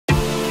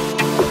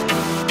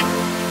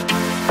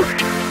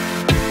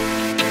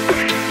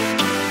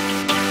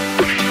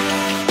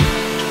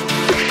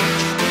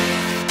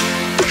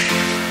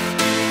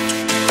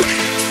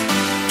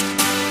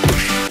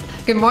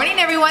Good morning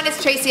everyone,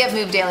 it's Tracy of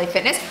Move Daily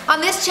Fitness.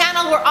 On this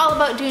channel, we're all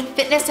about doing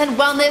fitness and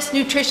wellness,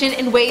 nutrition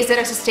in ways that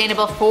are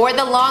sustainable for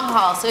the long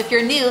haul. So if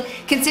you're new,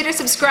 consider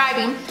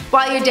subscribing.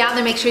 While you're down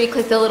there, make sure you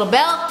click the little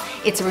bell.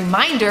 It's a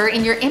reminder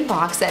in your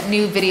inbox that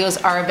new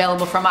videos are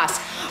available from us.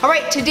 All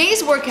right,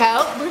 today's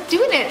workout, we're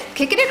doing it,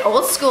 kicking it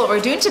old school. We're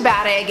doing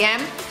Tabata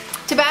again.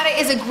 Tabata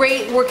is a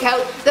great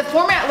workout. The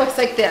format looks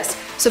like this.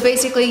 So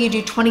basically you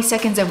do 20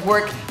 seconds of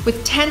work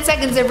with 10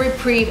 seconds of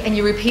reprieve and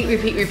you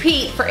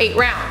repeat for 8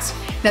 rounds.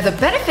 Now the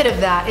benefit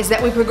of that is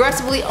that we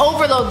progressively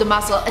overload the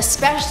muscle,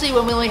 especially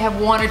when we only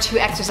have 1 or 2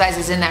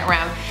 exercises in that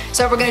round.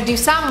 So we're gonna do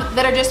some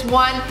that are just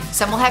 1,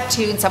 some will have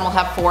 2, and some will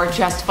have 4,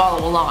 just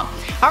follow along.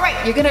 All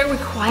right, you're gonna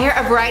require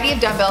a variety of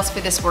dumbbells for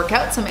this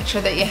workout, so make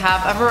sure that you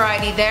have a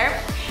variety there.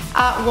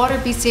 Water,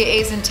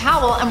 BCAAs, and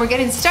towel, and we're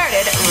getting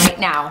started right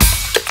now.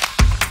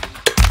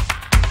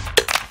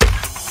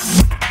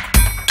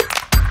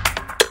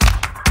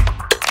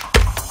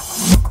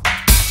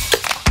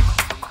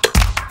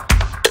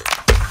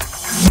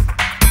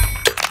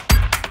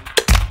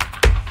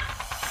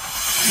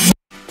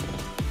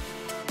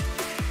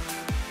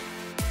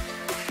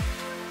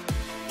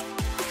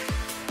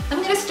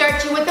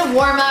 Start you with a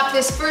warm-up.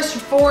 This first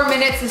 4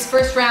 minutes, this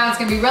first round is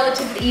going to be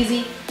relatively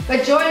easy,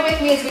 but join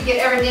with me as we get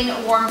everything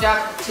warmed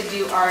up to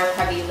do our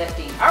heavy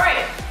lifting. All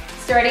right,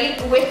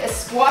 starting with a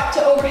squat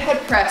to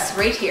overhead press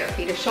right here.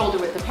 Feet are shoulder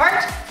width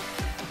apart.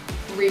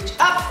 Reach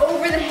up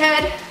over the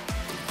head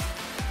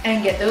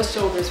and get those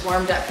shoulders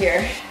warmed up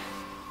here.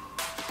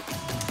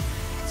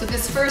 So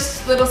this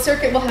first little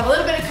circuit will have a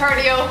little bit of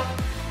cardio,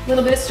 a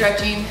little bit of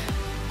stretching,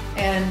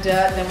 and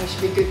then we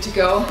should be good to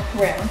go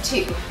round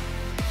 2.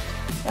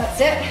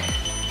 That's it.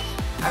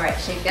 All right,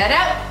 shake that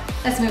out.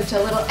 Let's move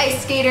to a little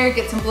ice skater,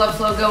 get some blood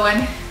flow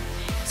going.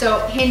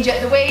 So hinge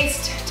at the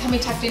waist, tummy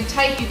tucked in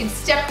tight. You can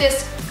step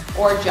this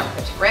or jump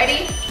it.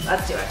 Ready?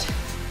 Let's do it.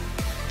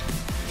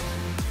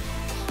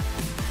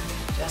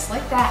 Just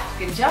like that.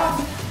 Good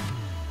job.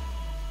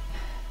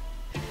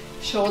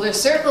 Shoulder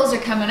circles are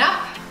coming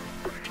up.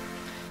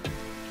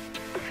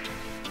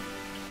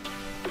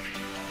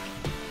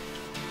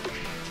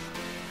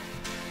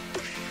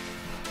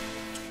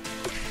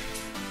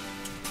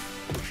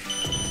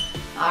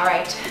 All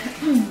right,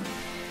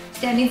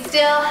 standing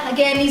still.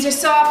 Again, these are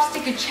soft,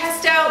 stick your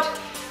chest out.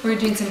 We're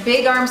doing some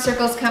big arm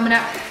circles coming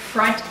up,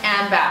 front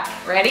and back.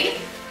 Ready?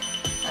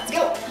 Let's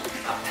go.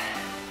 Up.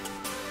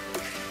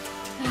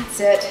 That's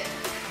it.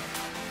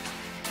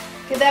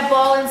 Get that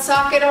ball and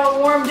socket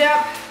all warmed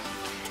up.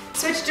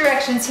 Switch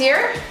directions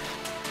here.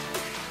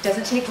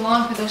 Doesn't take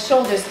long for those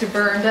shoulders to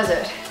burn, does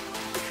it?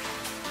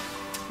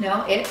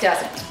 No, it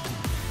doesn't.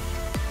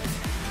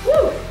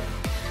 Woo!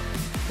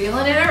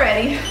 Feeling it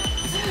already.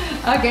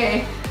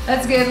 Okay,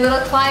 that's good. A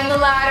little climb the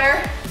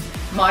ladder.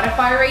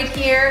 Modify right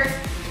here.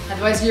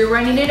 Otherwise you're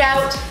running it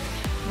out.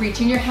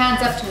 Reaching your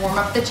hands up to warm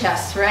up the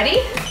chest. Ready?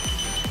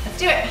 Let's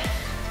do it.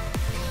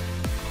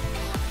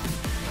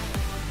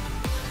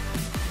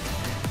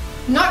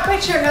 Not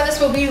quite sure how this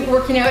will be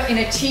working out in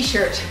a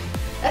t-shirt.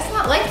 That's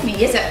not like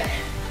me, is it?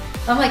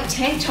 I'm like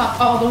tank top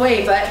all the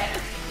way, but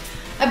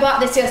I bought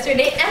this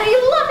yesterday and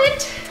I love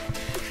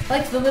it. I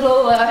like the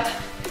little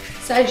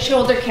side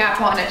shoulder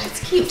cap on it. It's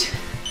cute.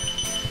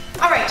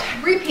 All right,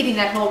 repeating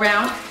that whole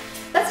round.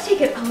 Let's take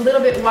it a little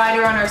bit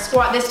wider on our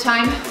squat this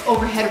time.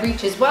 Overhead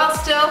reach as well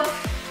still.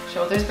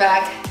 Shoulders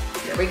back.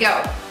 Here we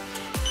go.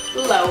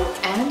 Low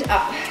and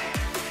up.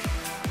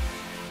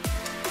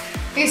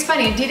 It's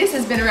funny, Adidas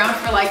has been around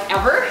for like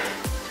ever,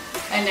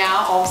 and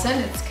now all of a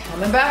sudden it's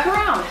coming back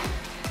around.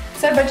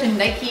 It's got a bunch of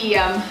Nike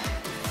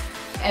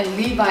and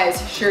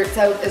Levi's shirts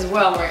out as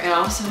well right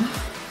now, so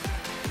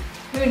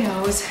who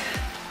knows?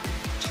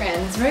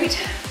 Trends, right?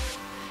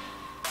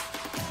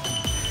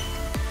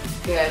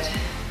 Good.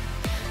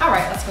 All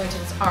right, let's go into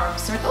these arm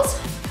circles.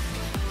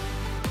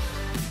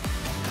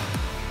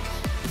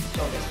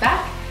 Shoulders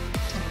back,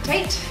 tummy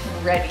tight,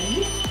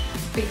 ready.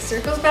 Big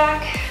circles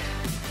back.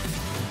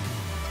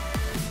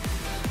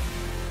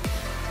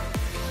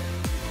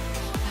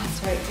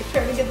 That's right, you're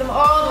trying to get them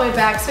all the way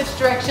back. Switch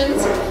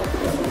directions.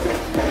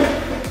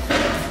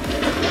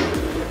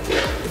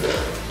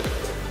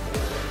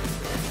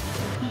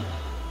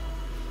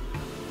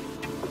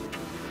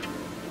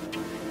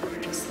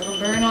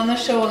 Burn on the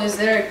shoulders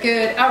there,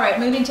 good. All right,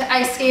 moving to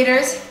ice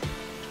skaters.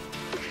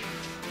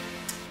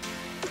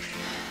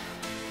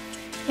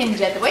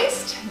 Hinge at the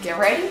waist, get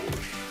ready,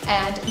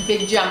 and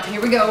big jump, here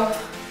we go.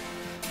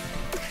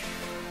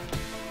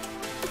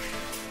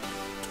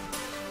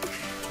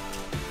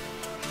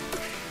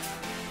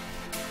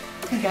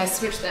 I think I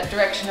switched that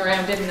direction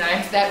around, didn't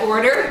I? That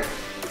order,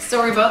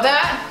 sorry about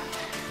that.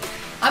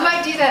 I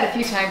might do that a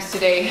few times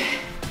today.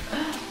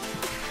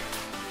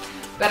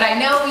 But I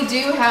know we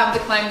do have the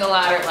climb the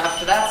ladder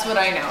left, that's what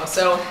I know,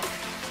 so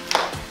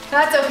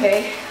that's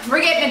okay. We're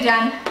getting it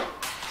done.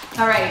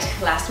 All right,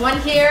 last one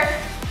here,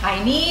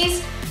 high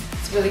knees.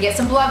 Let's really get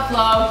some blood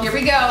flow, here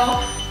we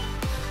go.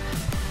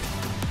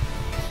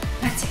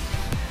 That's it.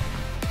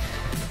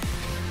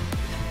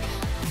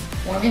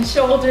 Warming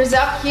shoulders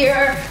up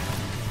here.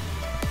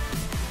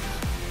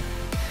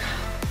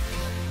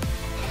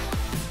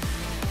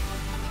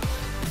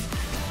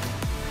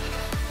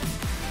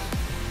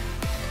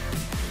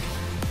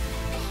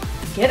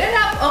 Get it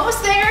up,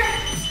 almost there.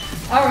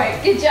 All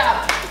right, good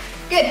job.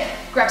 Good,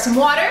 grab some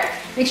water,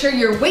 make sure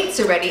your weights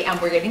are ready,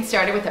 and we're getting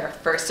started with our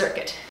first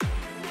circuit.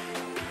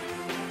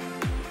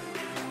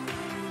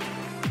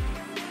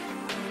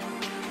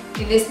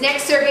 In this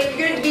next circuit,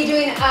 you're going to be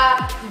doing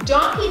a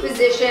donkey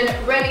position,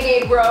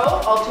 renegade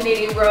row,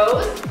 alternating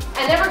rows,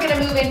 and then we're going to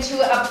move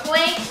into a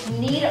plank,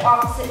 knee to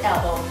opposite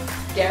elbow.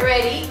 Get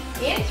ready,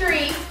 in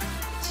 3,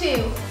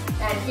 2,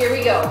 and here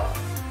we go.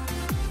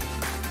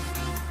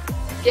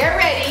 Get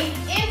ready,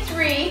 in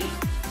 3,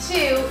 2,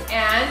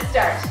 and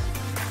start.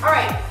 All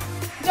right,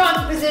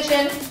 donkey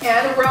position,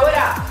 and row it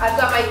up. I've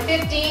got my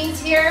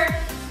 15s here.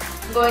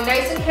 I'm going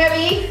nice and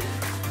heavy.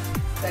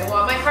 So I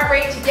want my heart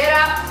rate to get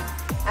up.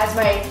 As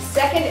my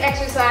second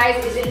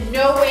exercise is in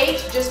no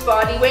weight, just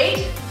body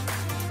weight.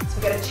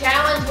 So we're gonna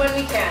challenge when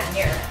we can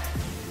here.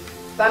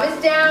 Thumb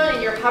is down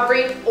and you're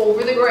hovering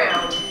over the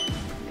ground.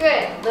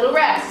 Good, little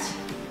rest.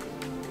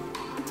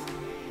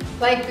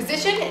 Plank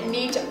position,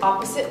 knee to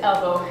opposite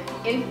elbow.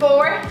 In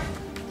 4,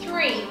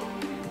 3,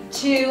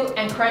 2,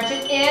 and crunch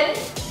it in.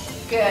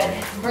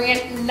 Good, bring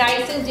it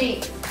nice and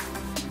deep.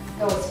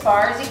 Go as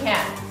far as you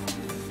can.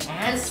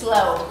 And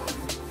slow.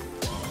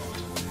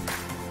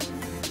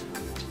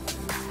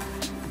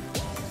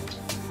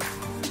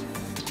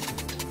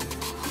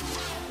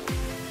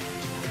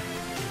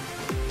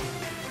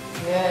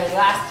 Good,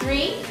 last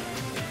 3,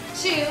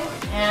 2,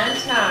 and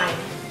time.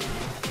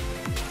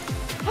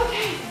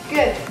 Okay,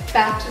 good.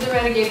 Back to the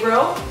renegade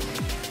row.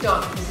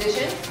 Donkey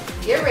position,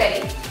 get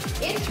ready.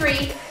 In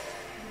 3,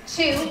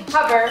 2,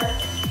 hover,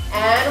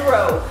 and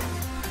row.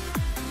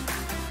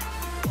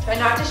 Try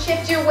not to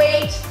shift your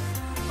weight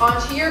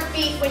onto your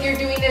feet when you're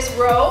doing this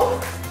row.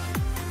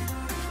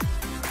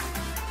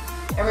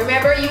 And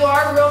remember, you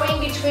are rowing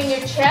between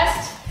your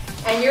chest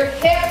and your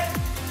hip,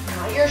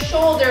 not your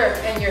shoulder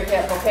and your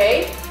hip,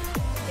 okay?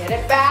 Get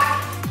it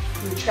back,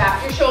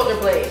 retract your shoulder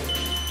blade.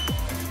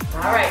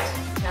 All right,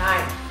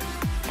 time.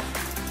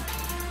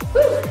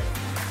 Woo.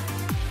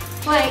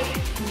 Plank,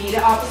 knee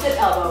to opposite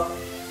elbow.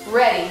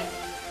 Ready,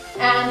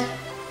 and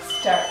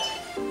start.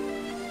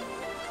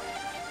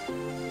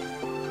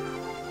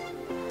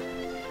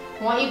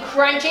 I want you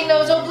crunching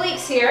those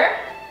obliques here.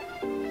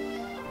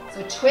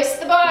 So twist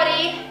the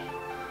body,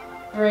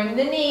 bring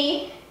the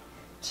knee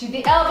to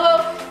the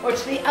elbow or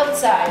to the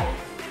outside.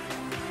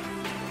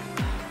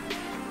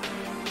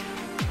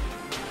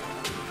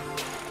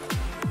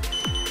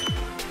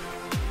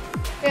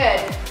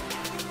 Good.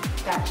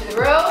 Back to the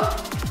row.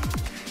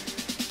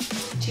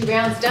 2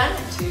 rounds done,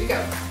 2 to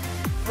go.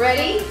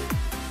 Ready,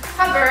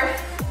 hover,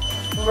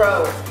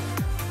 row.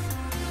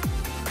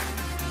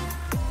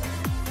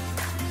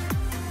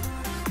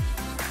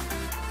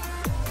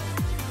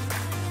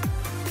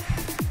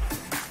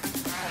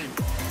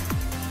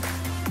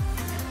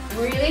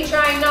 Really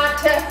trying not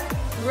to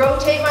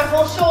rotate my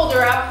whole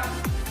shoulder up.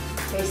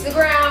 Face the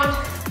ground,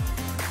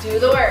 do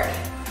the work.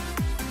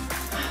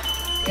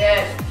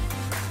 Good.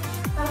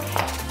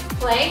 Okay,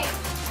 plank.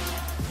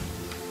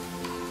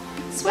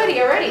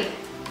 Sweaty already.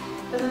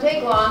 Doesn't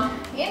take long.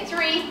 In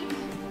 3,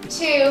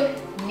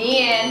 2, knee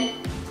in.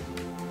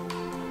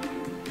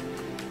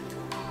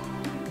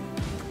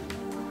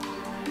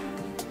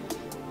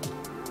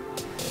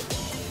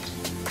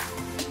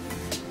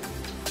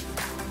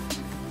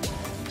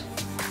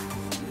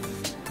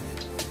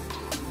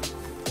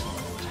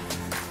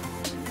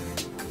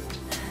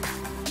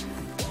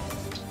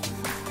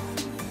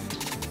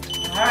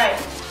 All right.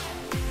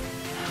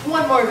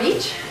 One more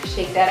reach,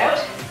 shake that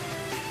out.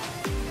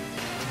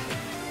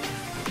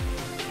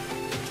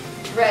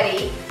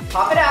 Ready,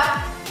 pop it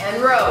up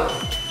and row.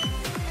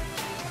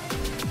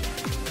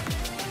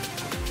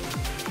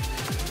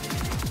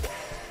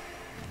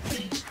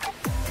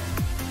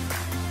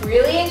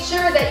 Really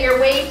ensure that your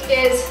weight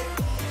is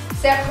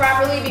set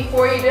properly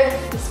before you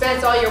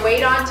dispense all your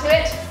weight onto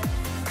it.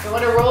 You don't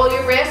want to roll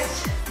your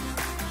wrist.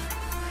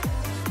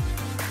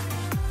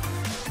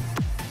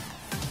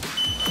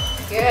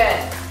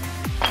 Good.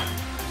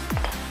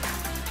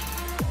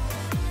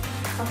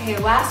 Okay,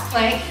 last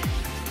plank.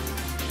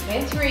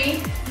 In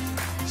 3,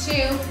 2,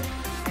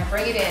 and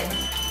bring it in.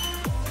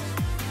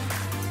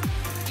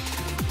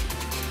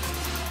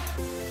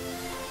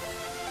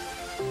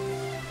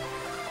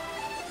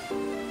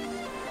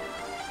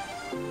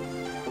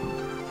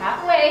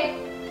 Halfway.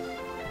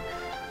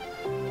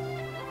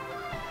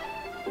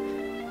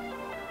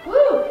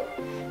 Woo!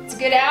 It's a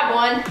good ab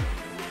one.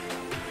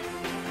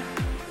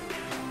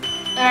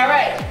 All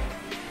right,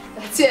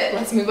 that's it.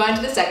 Let's move on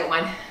to the second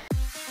one.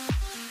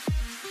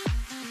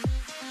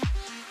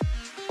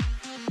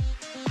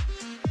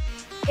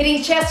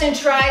 Hitting chest and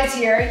tries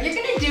here. You're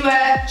gonna do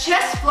a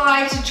chest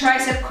fly to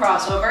tricep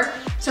crossover.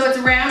 So it's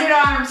rounded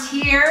arms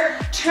here,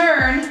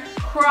 turn,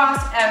 cross,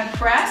 and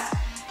press.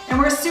 And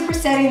we're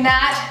supersetting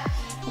that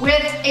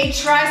with a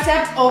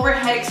tricep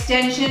overhead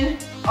extension,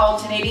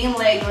 alternating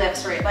leg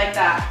lifts right like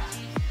that.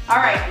 All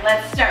right,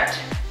 let's start.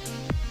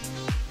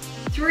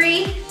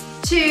 3,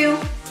 2,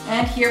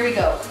 and here we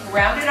go.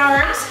 Rounded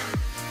arms,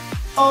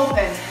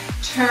 open,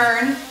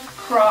 turn,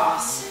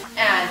 cross,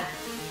 and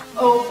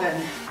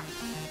open,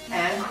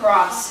 and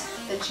cross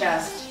the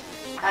chest.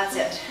 That's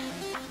it.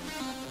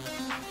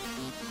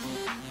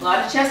 A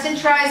lot of chest and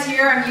tries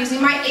here. I'm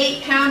using my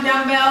 8-pound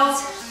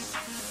dumbbells.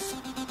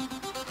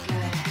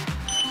 Good.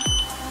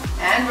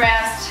 And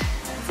rest.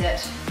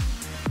 That's it.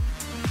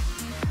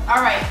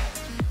 All right.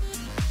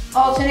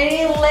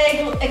 Alternating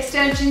leg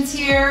extensions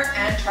here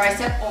and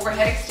tricep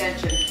overhead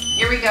extension.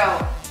 Here we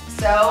go.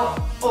 So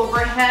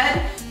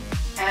overhead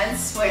and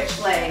switch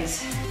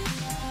legs.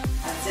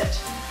 That's it.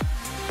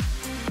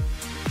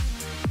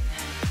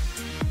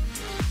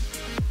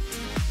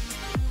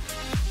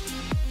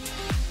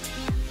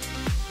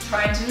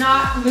 Trying to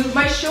not move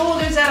my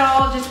shoulders at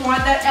all. Just want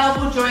that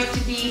elbow joint to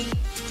be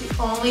the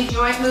only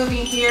joint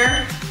moving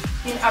here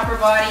in upper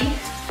body.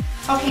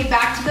 Okay,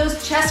 back to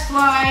those chest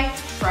fly,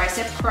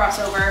 tricep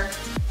crossover.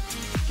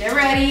 Get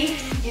ready.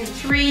 In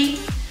 3,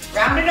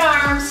 rounded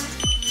arms.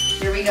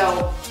 Here we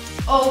go.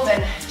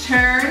 Open,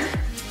 turn,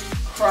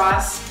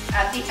 cross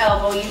at the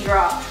elbow, you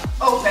drop.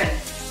 Open,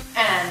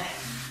 and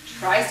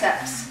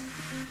triceps.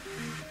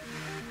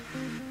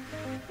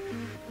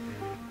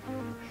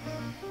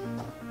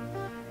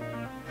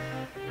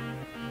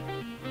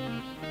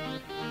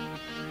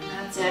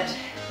 That's it.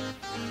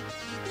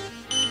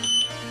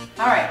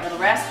 All right, little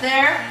rest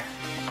there.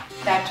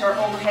 Back to our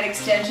overhead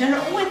extension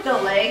with the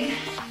leg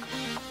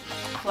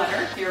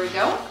flutter. Here we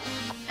go.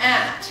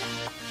 And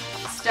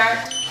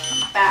start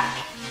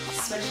back.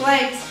 Switch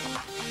legs.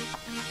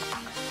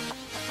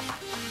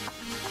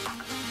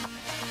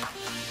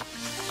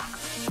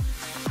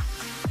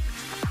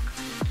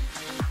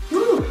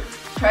 Whew.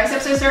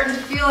 Triceps are starting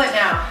to feel it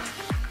now.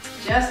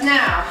 Just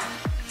now.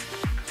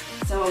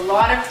 So a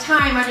lot of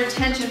time under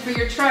tension for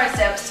your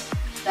triceps.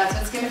 That's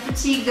what's going to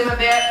fatigue them a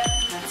bit.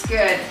 That's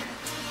good.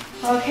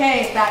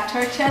 Okay, back to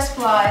our chest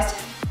flies.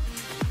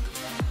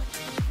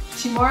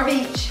 2 more of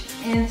each.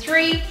 In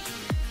 3,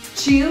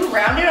 2,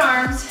 rounded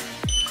arms,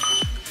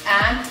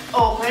 and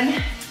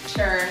open,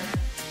 turn,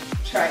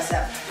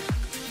 tricep.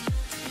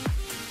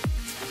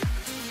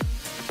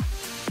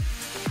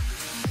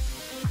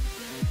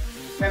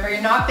 Remember,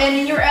 you're not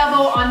bending your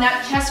elbow on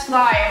that chest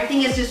fly.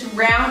 Everything is just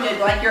rounded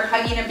like you're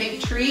hugging a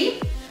big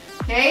tree.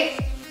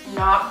 Okay?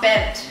 Not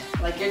bent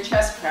like your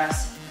chest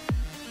press.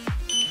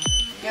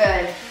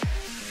 Good.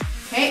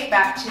 Okay,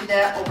 back to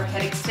the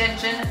overhead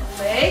extension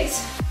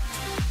legs.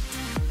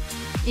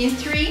 In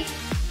 3,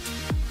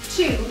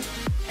 2,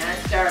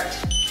 and start.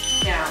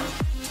 Down.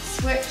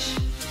 Switch.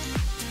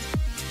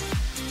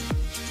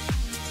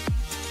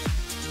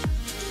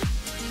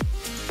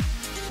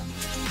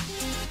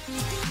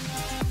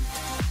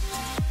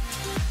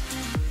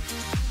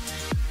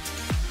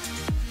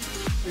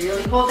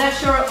 Really hold that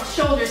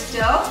shoulder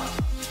still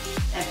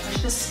and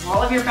push the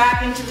small of your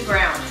back into the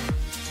ground.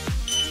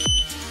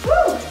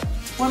 Woo!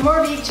 1 more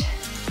of each.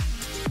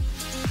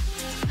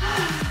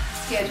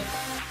 That's good.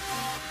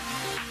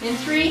 In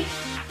 3,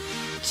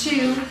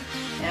 2,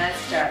 and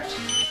start.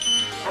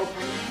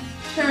 Open,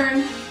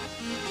 turn.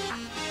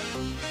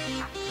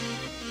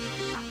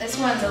 This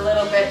one's a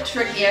little bit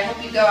tricky. I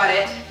hope you got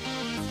it.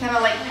 It's kind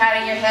of like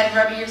patting your head,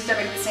 rubbing your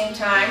stomach at the same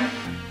time.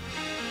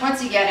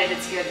 Once you get it,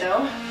 it's good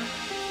though.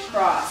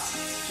 Cross,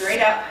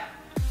 straight up.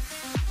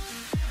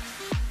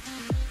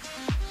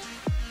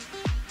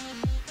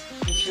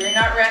 Make sure you're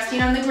not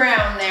resting on the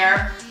ground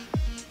there.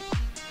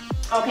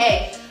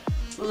 Okay,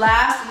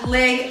 last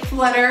leg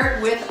flutter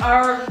with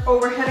our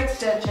overhead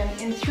extension.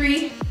 In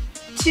 3,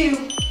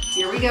 2,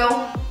 here we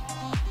go.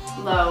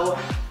 Low.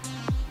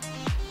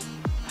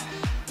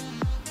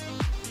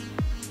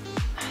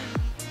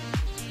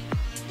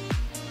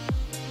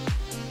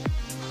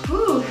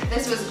 Whew,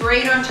 this was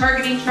great on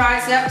targeting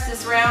triceps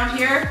this round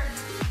here.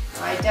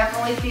 I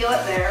definitely feel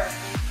it there.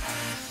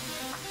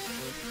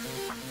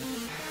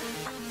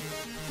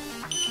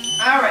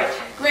 All right,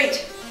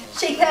 great.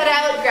 Shake that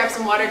out, grab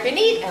some water if you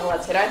need, and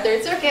let's hit our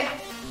third circuit.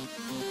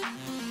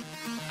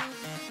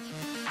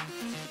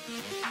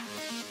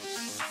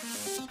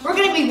 We're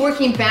gonna be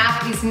working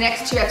back these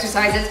next 2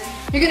 exercises.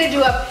 You're gonna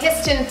do a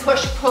piston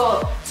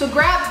push-pull. So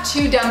grab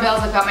 2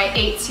 dumbbells, I've got my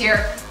 8s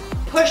here.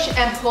 Push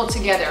and pull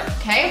together,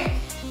 okay?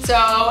 So,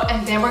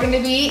 and then we're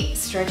gonna be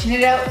stretching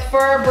it out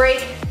for our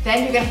break.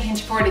 Then you're gonna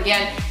hinge forward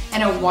again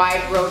and a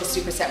wide row to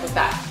superset with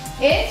that.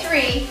 In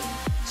 3,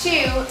 2,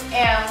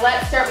 and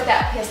let's start with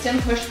that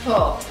piston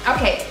push-pull.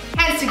 Okay,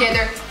 hands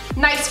together,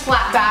 nice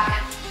flat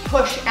back,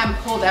 push and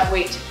pull that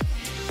weight.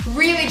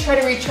 Really try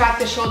to retract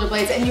the shoulder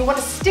blades and you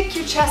wanna stick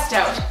your chest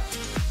out.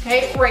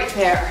 Okay, right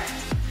there.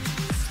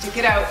 Stick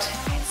it out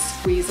and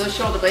squeeze those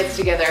shoulder blades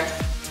together.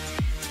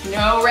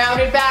 No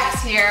rounded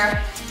backs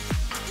here.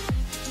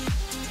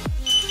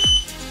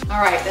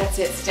 All right, that's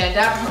it. Stand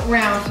up,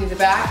 round through the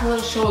back, a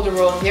little shoulder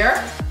roll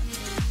here.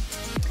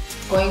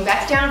 Going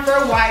back down for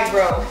a wide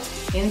row.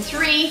 In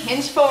 3,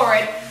 hinge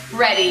forward,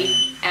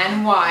 ready,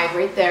 and wide,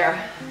 right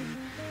there.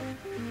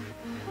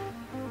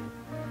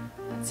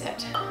 That's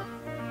it.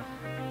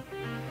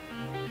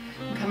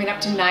 I'm coming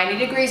up to 90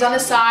 degrees on the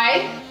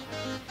side.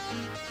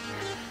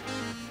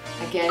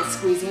 Again,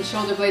 squeezing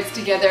shoulder blades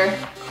together.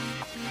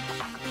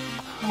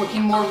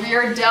 Working more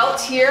rear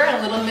delt here and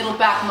a little middle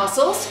back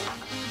muscles.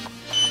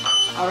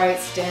 All right,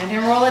 stand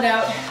and roll it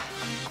out.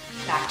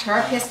 Back to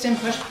our piston,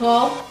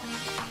 push-pull.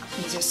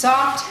 Knees are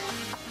soft.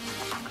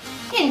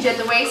 Hinge at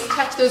the waist,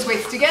 touch those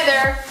weights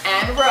together,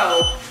 and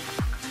row.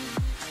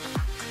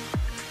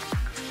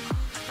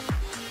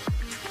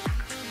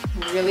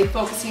 Really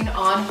focusing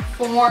on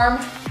form,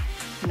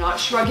 not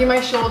shrugging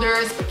my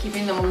shoulders, but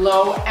keeping them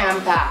low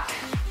and back.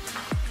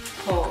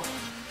 Pull.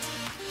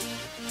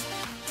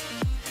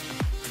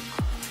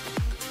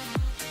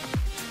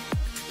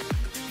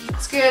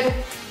 Looks good.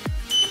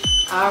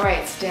 All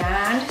right,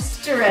 stand,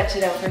 stretch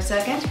it out for a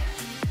second.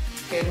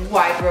 Good,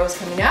 wide rows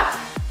coming up.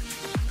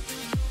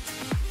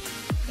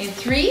 In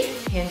 3,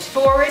 hinge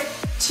forward,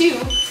 2,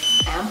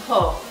 and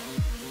pull.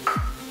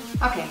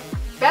 Okay,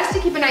 best to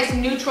keep a nice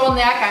neutral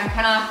neck. I'm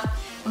kind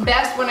of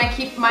best when I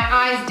keep my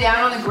eyes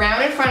down on the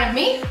ground in front of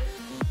me,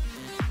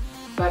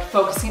 but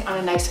focusing on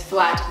a nice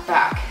flat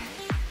back.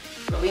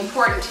 Really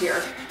important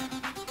here.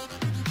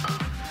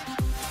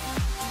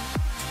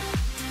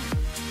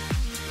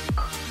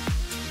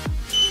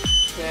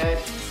 Good,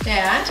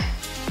 stand.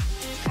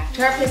 Back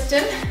to our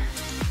piston.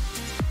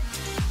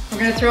 We're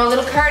gonna throw a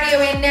little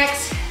cardio in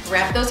next.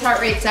 Ramp those heart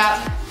rates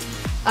up.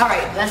 All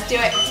right, let's do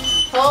it.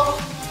 Pull.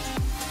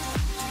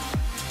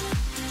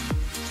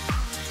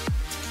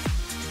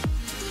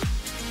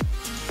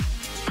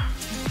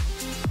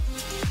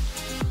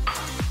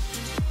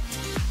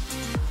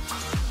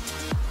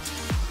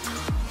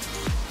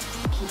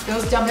 Keep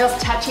those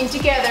dumbbells touching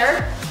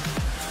together.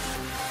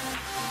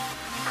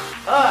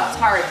 Oh, it's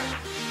hard.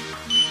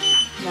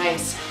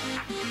 Nice.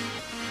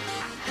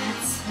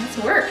 That's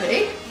work,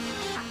 eh?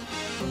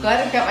 I'm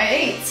glad I've got my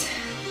 8s.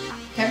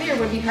 Heavier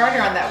would be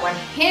harder on that one.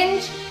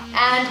 Hinge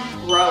and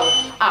row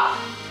up,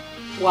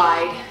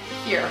 wide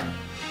here.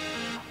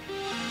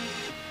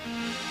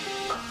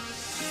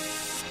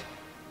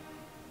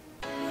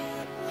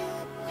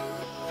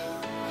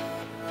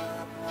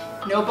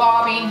 No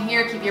bobbing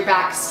here, keep your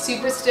back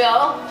super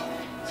still.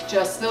 It's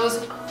just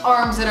those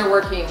arms that are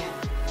working.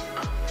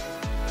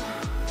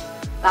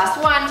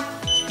 Last one.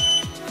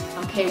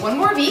 Okay, one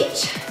more of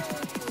each,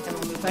 and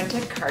we'll move on to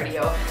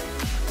cardio.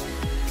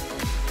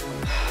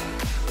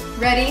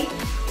 Ready?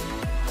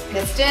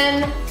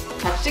 Piston,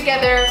 touch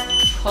together,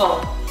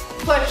 pull,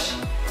 push,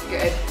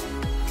 good.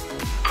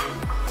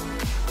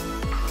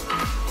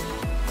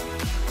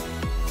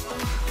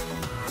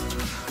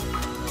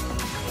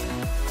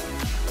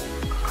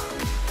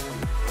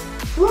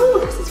 Woo,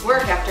 this is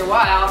work after a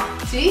while.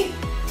 See?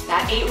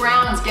 That 8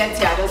 rounds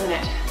gets ya, doesn't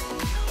it?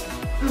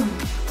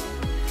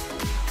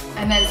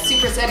 And then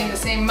supersetting the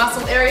same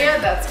muscle area,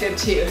 that's good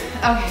too.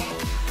 Okay,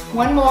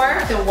 one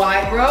more, the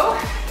wide row.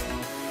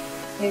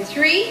 In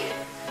 3,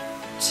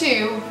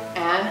 2,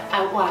 and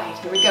out wide.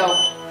 Here we go.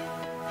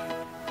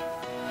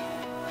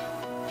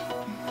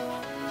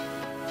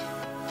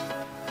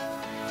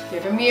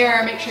 Give a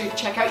mirror, make sure you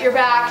check out your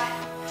back.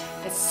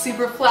 It's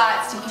super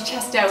flat, stick your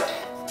chest out.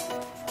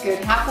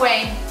 Good,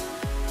 halfway.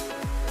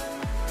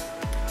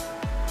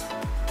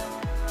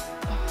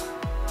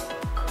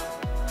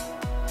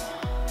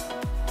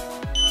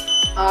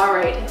 All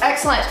right,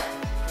 excellent.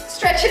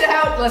 Stretch it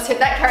out, let's hit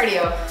that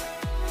cardio.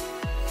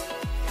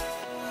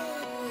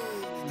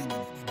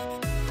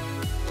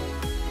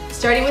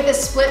 Starting with a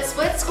split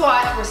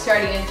squat. We're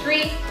starting in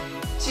 3,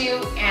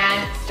 2,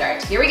 and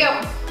start. Here we go.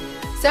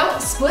 So,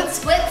 split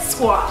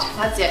squat,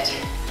 that's it.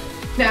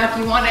 Now, if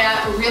you want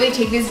to really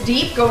take this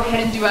deep, go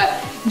ahead and do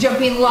a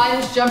jumping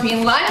lunge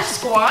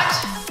squat.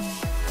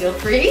 Feel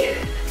free.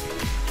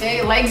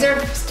 Okay, legs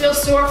are still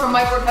sore from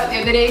my workout the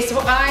other day, so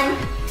I'm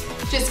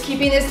just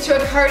keeping this to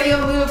a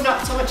cardio move,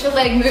 not so much a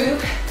leg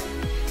move.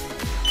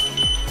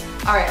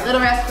 All right,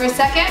 little rest for a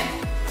second.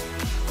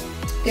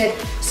 Good,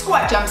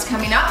 squat jumps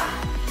coming up.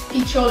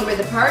 Feet shoulder width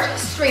apart,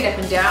 straight up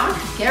and down.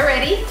 Get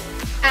ready,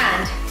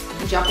 and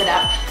jump it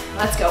up.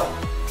 Let's go.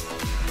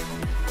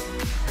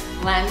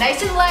 Land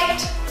nice and light.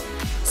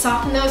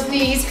 Soften those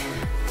knees.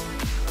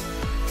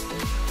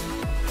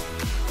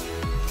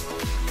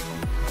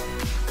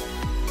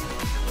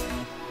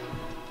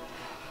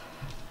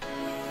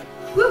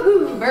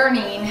 Woohoo,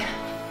 burning.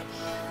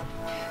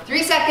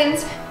 3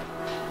 seconds,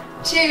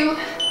 2,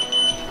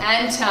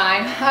 and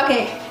time.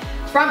 Okay,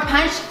 front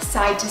punch,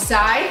 side to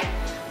side.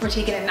 We're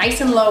taking it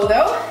nice and low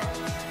though.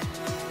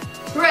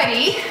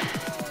 Ready,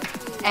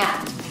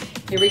 and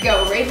here we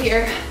go, right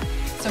here.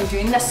 So I'm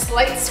doing the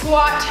slight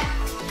squat,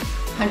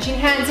 punching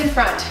hands in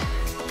front.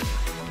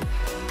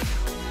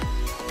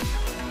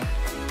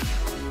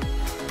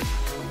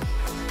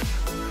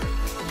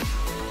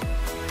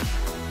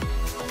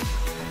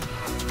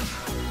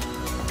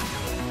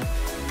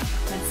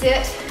 That's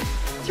it.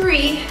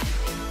 3,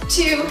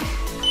 2,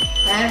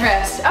 and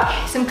rest.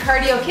 Okay, some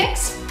cardio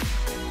kicks.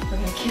 We're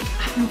gonna kick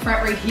up in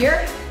front right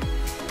here.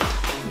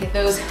 Get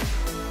those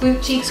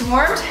glute cheeks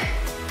warmed.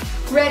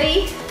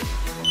 Ready?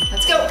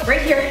 Let's go,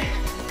 right here.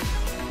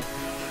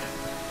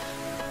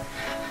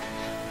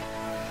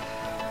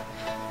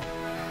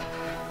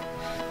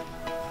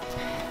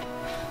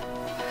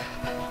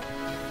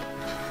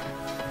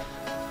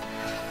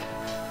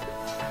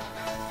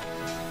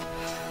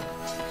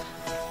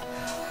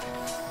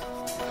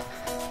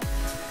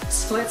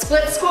 Split,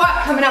 split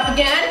squat coming up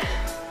again.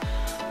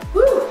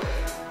 Woo,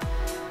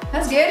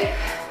 that's good.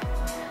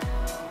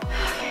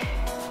 Okay.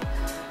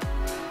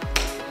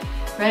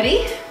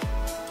 Ready?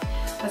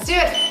 Let's do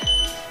it.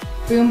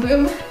 Boom,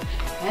 boom,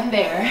 and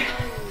bear.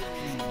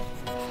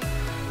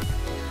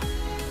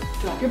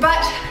 Drop your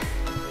butt.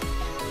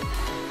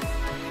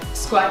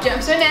 Squat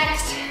jumps are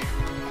next.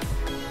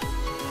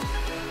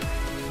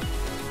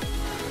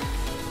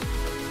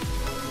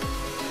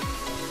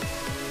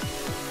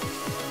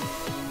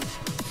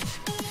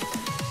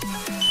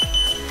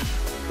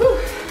 Whew.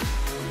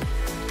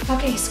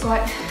 Okay,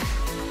 squat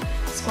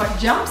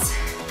jumps.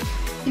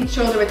 Keep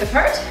shoulder width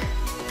apart.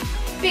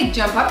 Big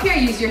jump up here,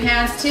 use your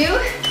hands too.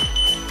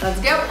 Let's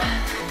go.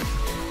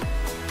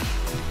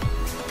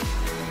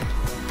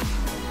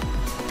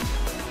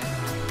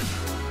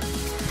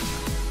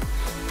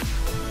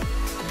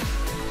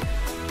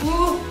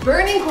 Ooh,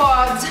 burning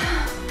quads.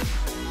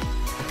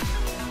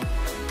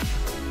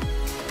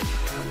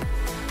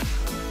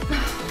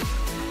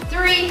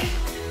 Three,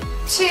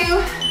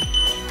 two,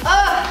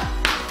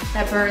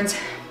 that burns.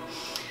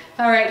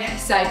 All right,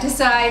 side to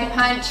side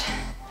punch.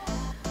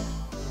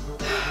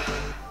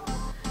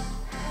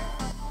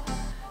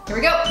 Here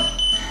we go.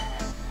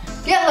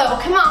 Get low,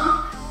 come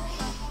on.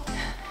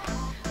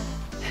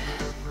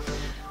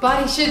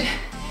 Body should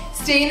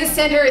stay in the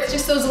center. It's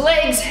just those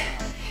legs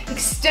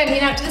extending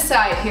out to the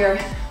side here.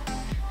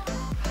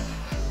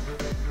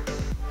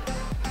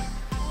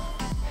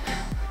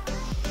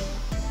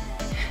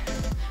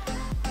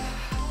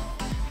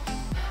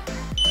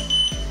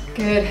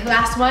 Good,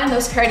 last one,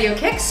 those cardio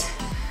kicks.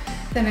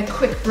 Then a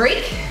quick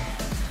break.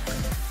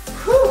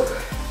 Whew.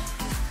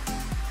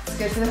 It's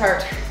good for the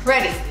heart.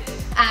 Ready,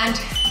 and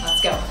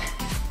let's go.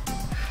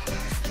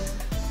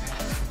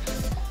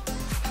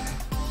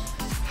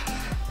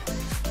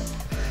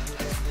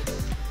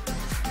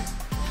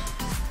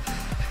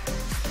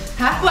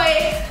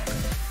 Halfway.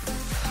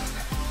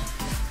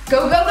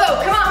 Go, go,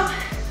 go, come on.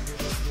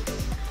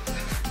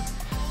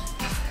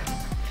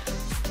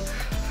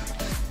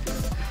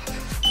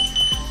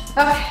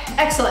 Okay,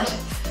 excellent.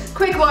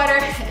 Quick water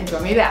and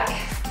join me back.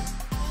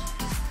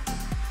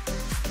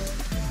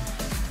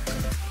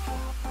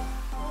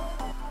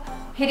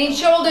 Hitting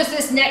shoulders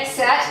this next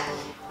set.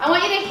 I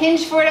want you to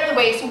hinge forward at the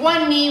waist.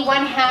 One knee,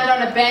 one hand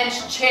on a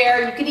bench,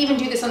 chair. You can even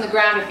do this on the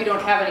ground if you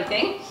don't have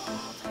anything.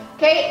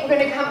 Okay, we're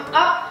gonna come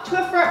up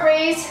to a front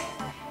raise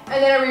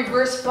and then a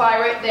reverse fly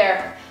right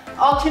there.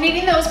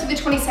 Alternating those for the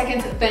 20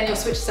 seconds, then you'll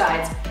switch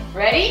sides.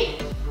 Ready?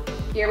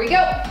 Here we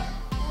go.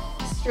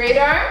 Straight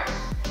arm,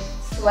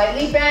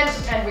 slightly bent,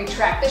 and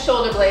retract the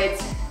shoulder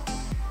blades.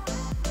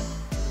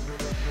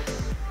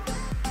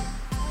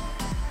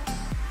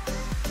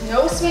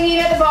 No swinging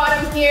at the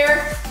bottom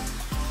here.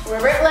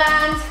 Wherever it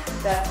lands,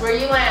 that's where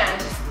you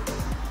land.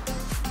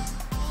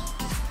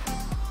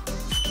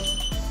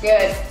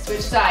 Good,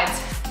 switch sides.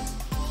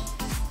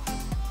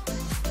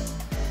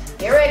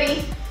 Get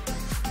ready,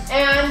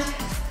 and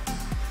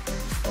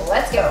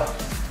let's go.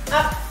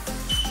 Up.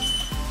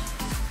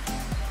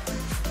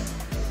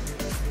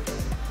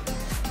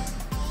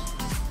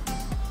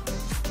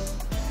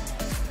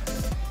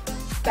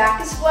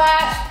 Back is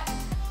flat.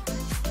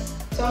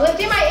 So I'm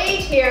lifting my 8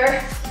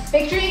 here.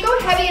 Make sure you go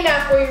heavy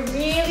enough where you're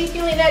really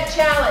feeling that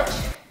challenge,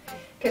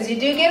 because you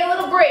do get a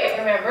little break,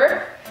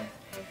 remember?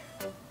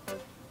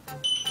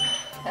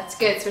 That's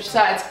good, switch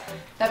sides.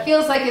 That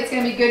feels like it's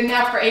gonna be good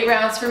enough for 8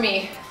 rounds for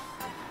me.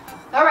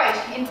 All right,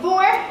 in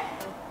 4,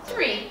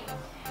 3,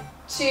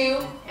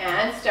 2,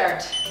 and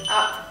start.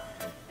 Up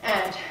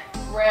and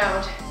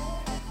round.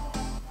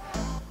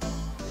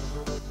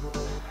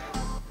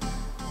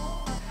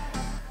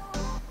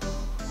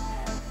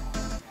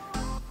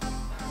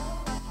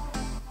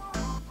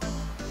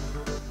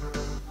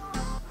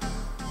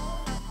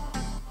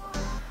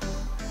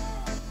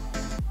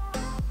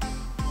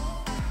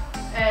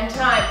 And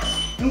time.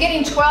 I'm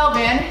getting 12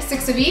 in,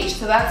 6 of each,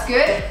 so that's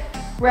good.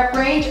 Rep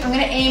range, I'm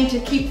gonna aim to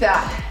keep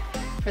that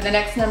for the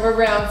next number of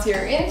rounds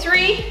here. In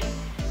 3,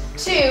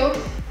 2,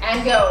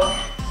 and go.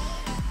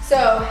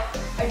 So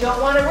I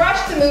don't want to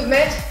rush the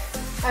movement.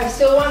 I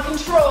still want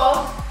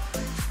control,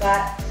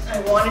 but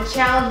I want to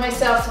challenge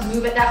myself to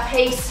move at that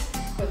pace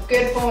with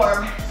good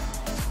form.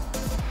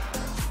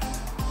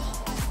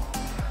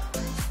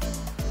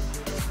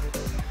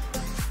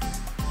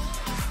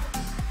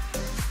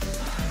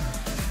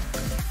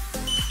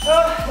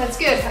 Oh, that's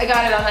good. I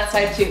got it on that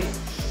side too.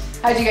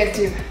 How'd you guys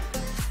do?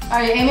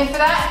 Are you aiming for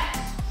that?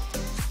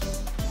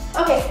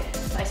 Okay,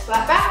 nice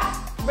flat back,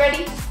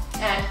 ready,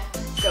 and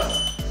go.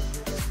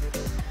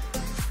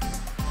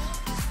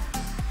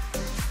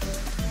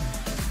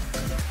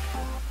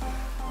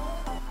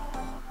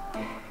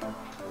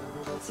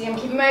 See, I'm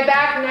keeping my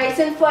back nice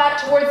and flat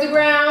towards the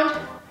ground,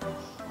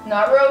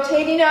 not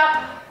rotating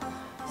up,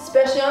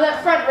 especially on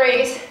that front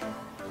raise.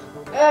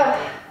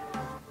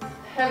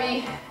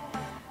 Heavy.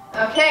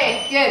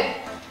 Okay,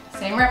 good.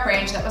 Same rep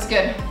range, that was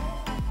good.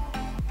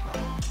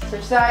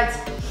 Switch sides.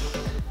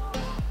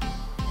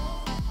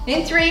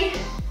 In 3,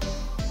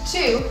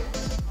 2,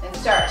 and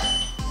start.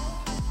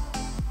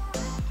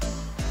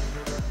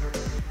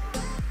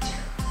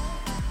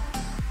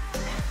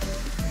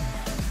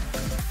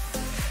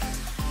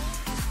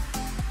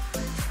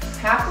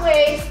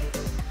 Halfway.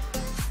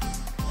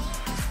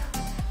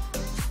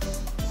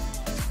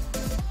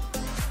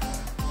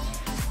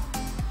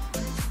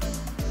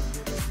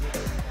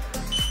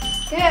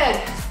 Good.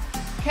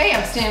 Okay,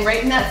 I'm staying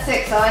right in that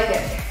 6. I like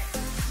it.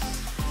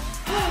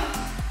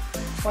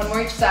 One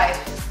more each side.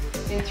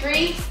 In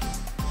 3,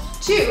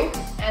 2,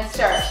 and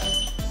start.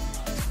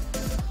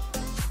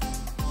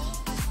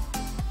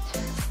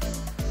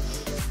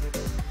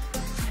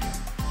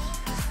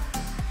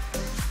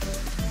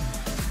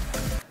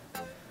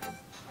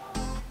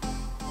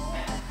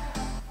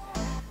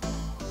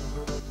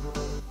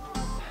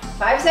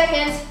 Five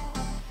seconds.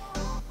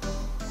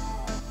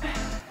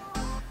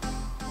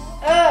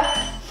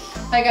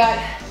 I got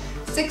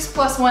 6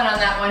 plus 1 on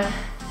that one.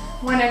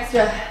 1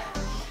 extra.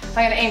 I'm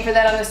gonna aim for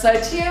that on this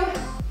side too.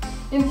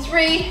 In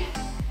 3,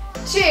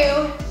 2,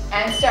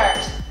 and start.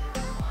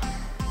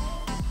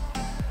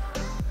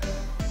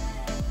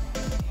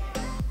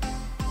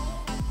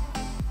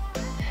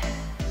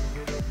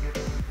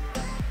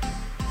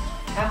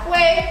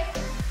 Halfway.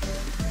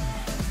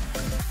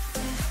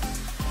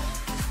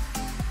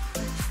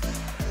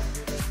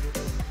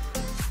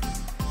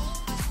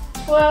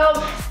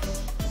 Twelve,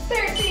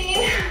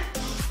 13.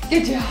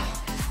 Good job.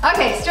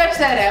 Okay, stretch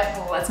that out.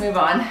 Well, let's move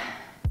on.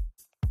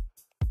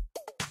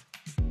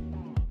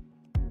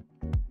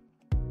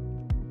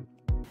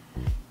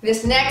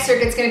 This next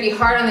circuit's gonna be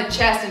hard on the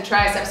chest and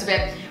triceps a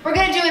bit. We're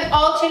gonna do an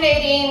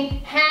alternating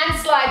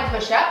hand slide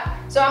push-up.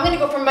 So I'm gonna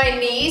go from my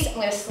knees, I'm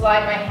gonna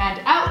slide my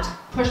hand out,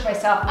 push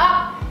myself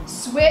up,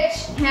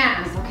 switch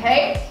hands,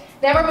 okay?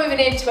 Then we're moving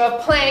into a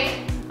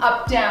plank,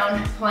 up,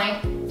 down,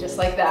 plank, just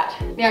like that.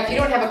 Now, if you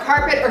don't have a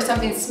carpet or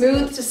something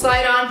smooth to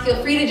slide on,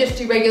 feel free to just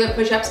do regular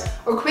push-ups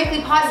or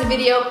quickly pause the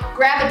video,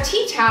 grab a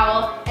tea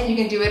towel, and you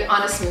can do it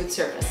on a smooth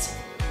surface.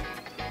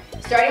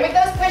 Starting with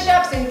those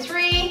push-ups in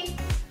 3,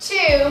 2,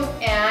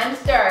 and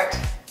start.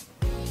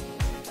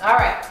 All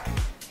right,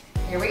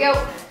 here we go.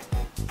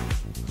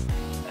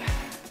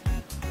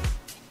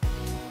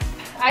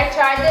 I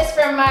tried this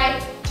from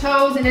my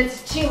toes and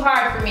it's too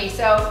hard for me,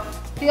 so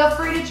feel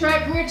free to try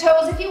it from your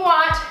toes if you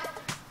want.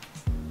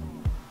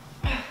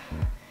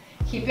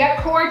 Keep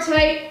that core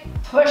tight,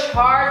 push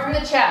hard from the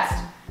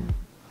chest.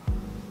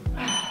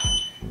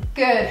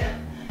 Good.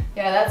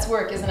 Yeah, that's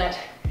work, isn't it?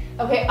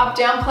 Okay, up,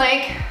 down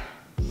plank.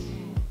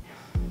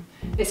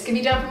 This can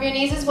be done from your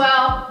knees as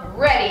well.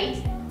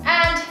 Ready,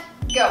 and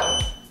go.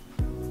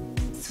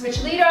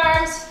 Switch lead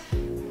arms.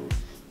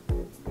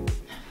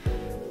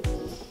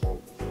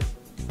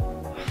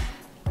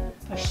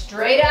 Push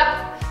straight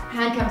up,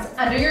 hand comes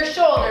under your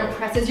shoulder and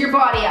presses your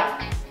body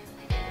up.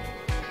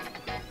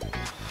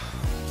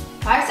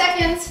 5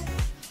 seconds.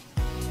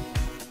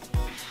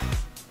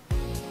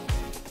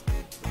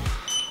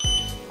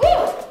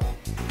 Woo!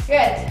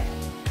 Good.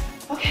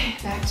 Okay,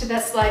 back to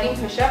that sliding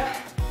push-up.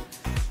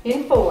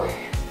 In 4,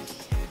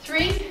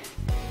 3,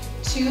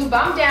 2,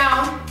 bum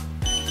down,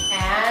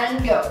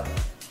 and go.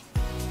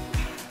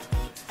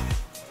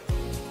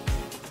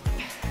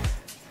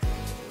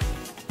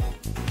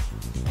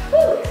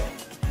 Woo!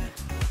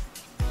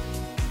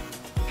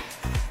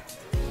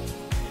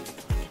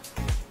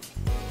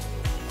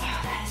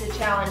 That is a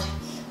challenge.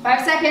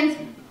 5 seconds.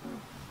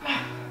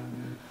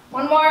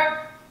 One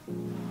more.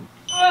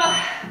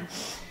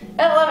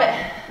 I love it.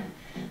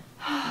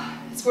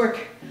 It's work.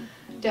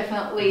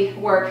 Definitely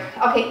work.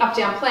 Okay, up,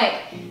 down,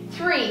 plank.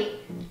 3,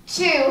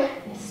 2,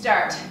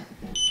 start.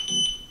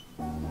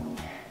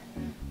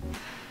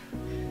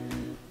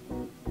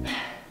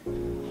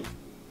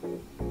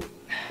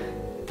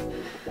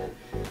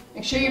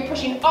 Make sure you're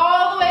pushing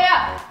all the way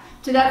up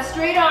to that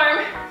straight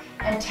arm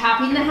and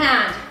tapping the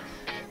hand.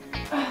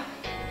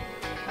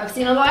 I've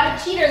seen a lot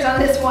of cheaters on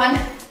this one.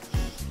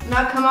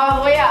 Not come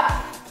all the way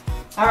up.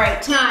 All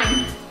right,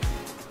 time.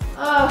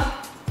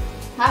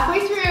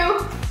 Halfway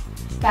through.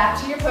 Back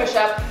to your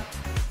push-up.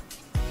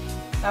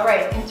 All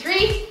right, in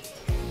 3,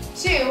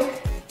 2,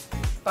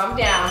 bump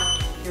down.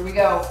 Here we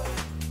go.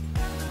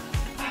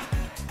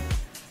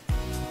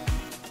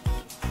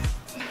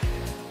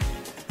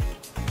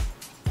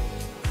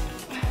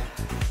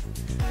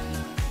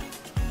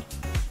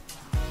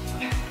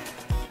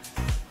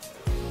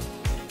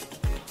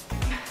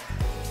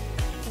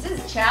 This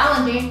is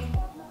challenging.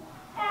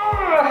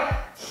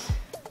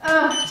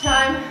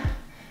 Time.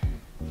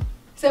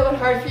 Is that one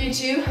hard for you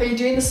too? Are you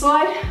doing the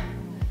slide?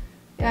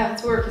 Yeah,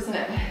 it's work, isn't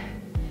it?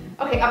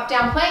 Okay, up,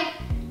 down, plank.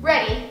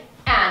 Ready,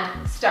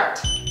 and start.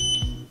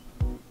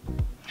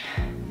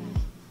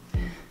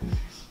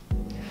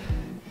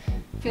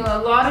 Feeling a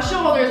lot of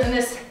shoulders in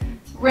this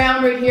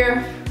round right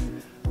here.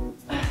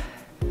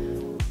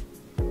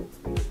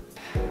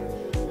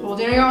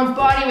 Holding your own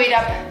body weight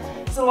up.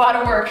 It's a lot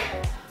of work.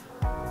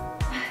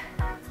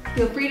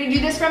 Feel free to do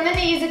this from the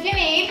knees if you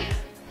need.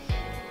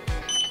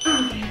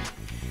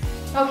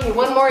 Okay,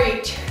 one more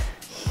each.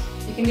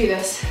 You can do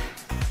this.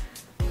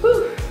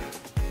 Whew.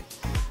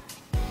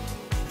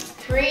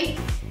 3,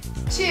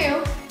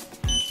 2,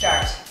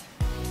 start.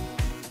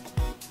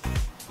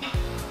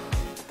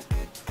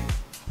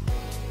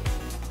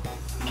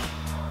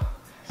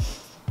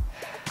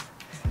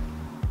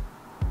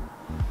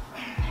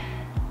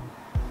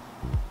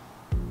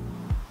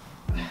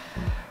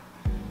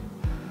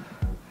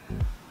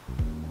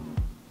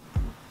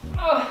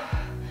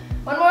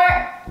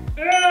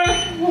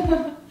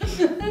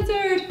 That's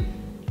hard.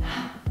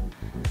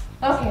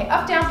 Okay,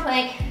 up, down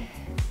plank.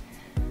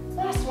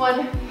 Last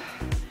one.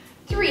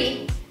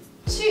 3,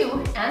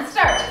 2, and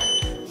start.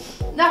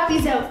 Knock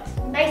these out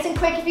nice and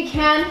quick if you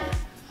can.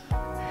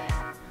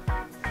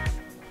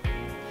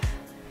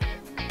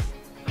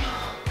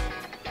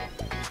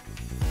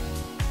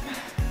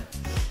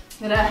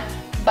 Got a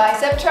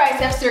bicep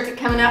tricep circuit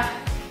coming up.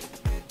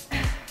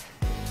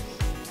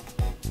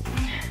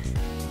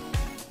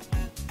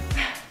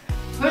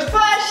 Push,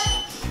 push.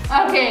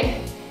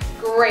 Okay,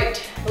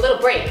 great. A little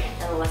break,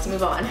 and let's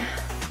move on.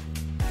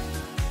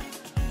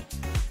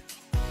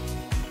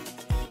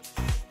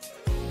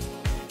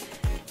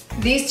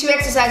 These two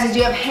exercises,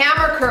 you have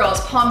hammer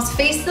curls, palms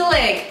face the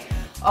leg,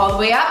 all the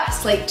way up,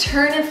 slight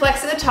turn and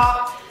flex at the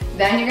top.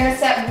 Then you're gonna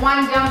set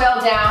one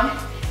dumbbell down,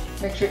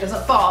 make sure it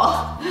doesn't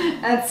fall,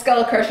 and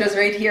skull crushers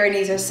right here,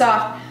 knees are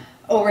soft,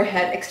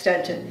 overhead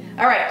extension.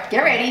 All right,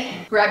 get ready.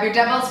 Grab your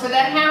dumbbells for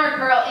that hammer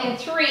curl in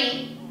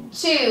 3,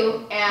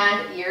 2,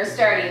 and you're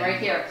starting right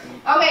here.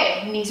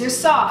 Okay, knees are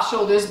soft,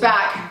 shoulders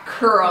back,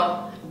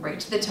 curl right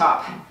to the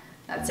top.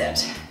 That's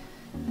it.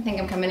 I think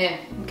I'm coming in.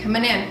 I'm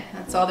coming in.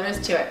 That's all there is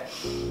to it.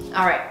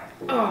 All right.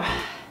 Oh.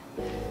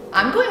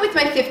 I'm going with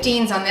my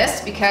 15s on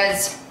this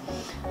because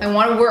I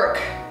want to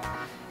work.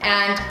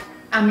 And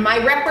my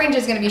rep range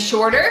is going to be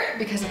shorter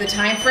because of the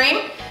time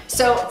frame.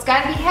 So it's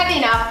got to be heavy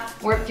enough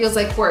where it feels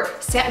like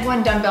work. Set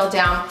one dumbbell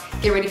down.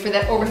 Get ready for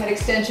that overhead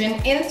extension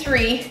in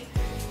 3,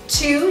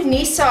 2,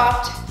 knee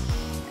soft,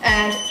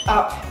 and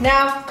up.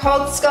 Now,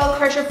 called skull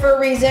crusher for a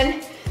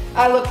reason.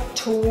 I look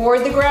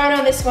toward the ground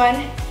on this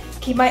one.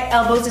 Keep my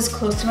elbows as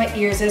close to my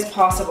ears as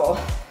possible.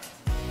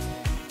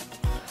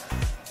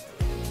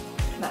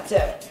 That's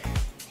it.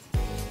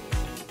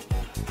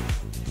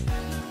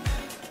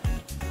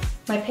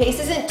 My pace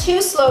isn't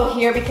too slow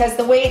here because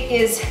the weight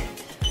is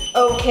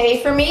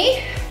okay for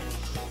me.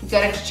 You've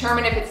got to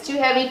determine if it's too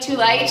heavy, too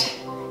light,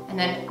 and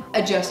then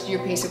adjust your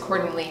pace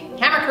accordingly.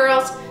 Hammer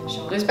curls,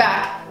 shoulders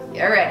back,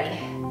 get ready.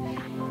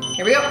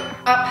 Here we go,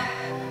 up.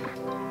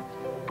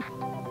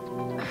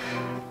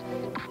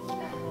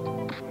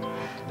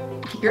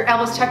 Keep your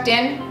elbows tucked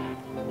in.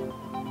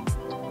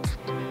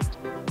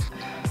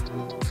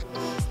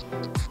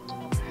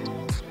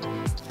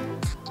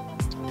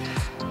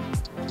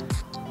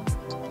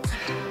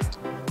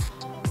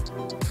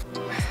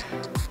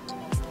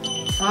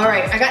 All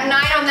right, I got 9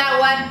 on that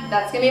one.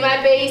 That's gonna be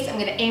my base. I'm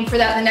gonna aim for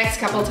that the next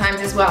couple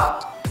times as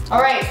well.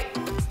 All right,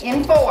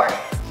 in 4,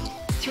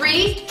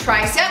 3,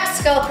 tricep,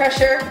 skull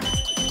crusher,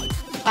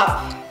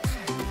 up.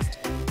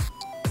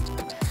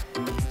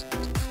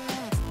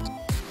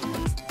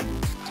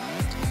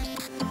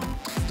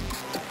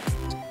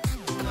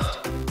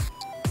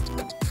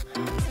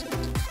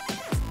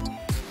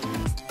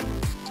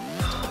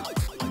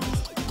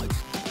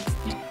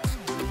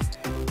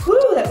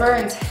 Whew, that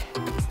burns.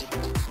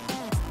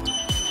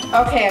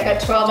 Okay, I've got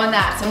 12 on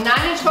that. So 9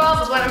 and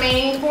 12 is what I'm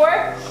aiming for.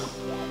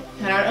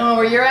 I don't know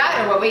where you're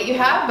at or what weight you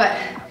have, but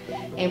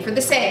aim for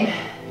the same.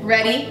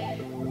 Ready?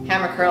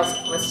 Hammer curls,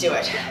 let's do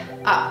it.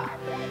 Up.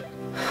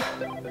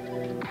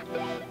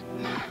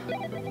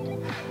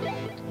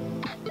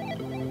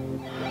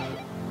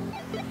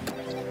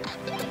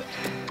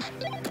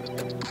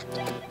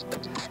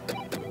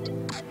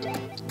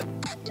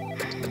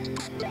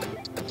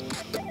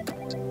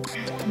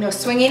 No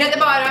swinging at the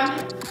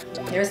bottom.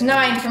 There's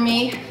 9 for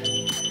me.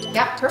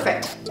 Yeah,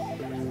 perfect.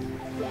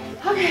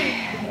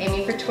 Okay,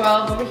 aiming for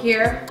 12 over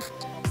here.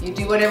 You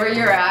do whatever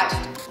you're at.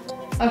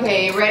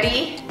 Okay,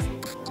 ready?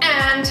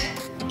 And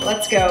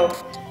let's go.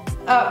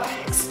 Up,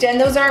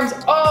 extend those arms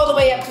all the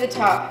way up to the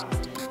top.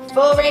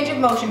 Full range of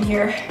motion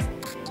here.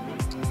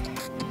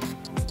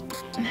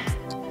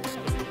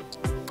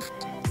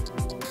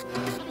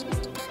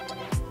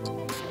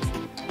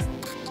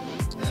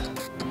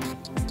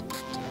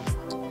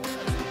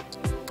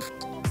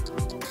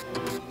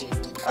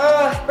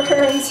 Oh, it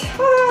burns.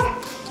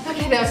 Ah.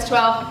 Okay, that was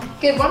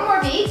 12. Good, one more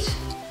of each.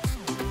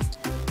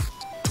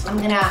 I'm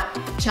gonna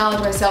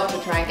challenge myself to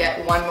try and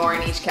get one more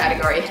in each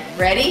category.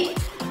 Ready?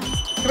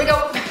 Here we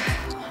go.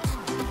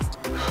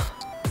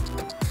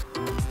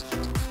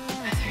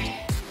 3.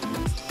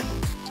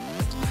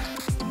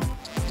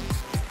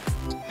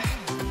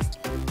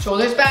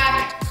 Shoulders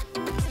back.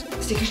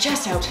 Stick your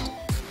chest out.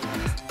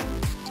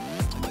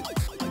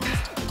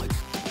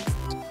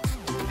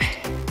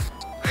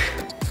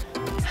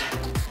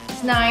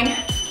 9.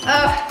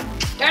 Oh,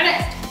 darn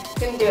it.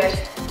 Couldn't do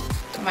it.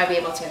 I might be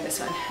able to in this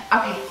one.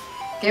 Okay,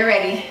 get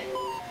ready.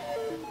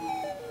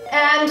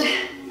 And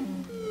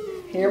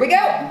here we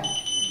go.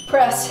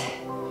 Press.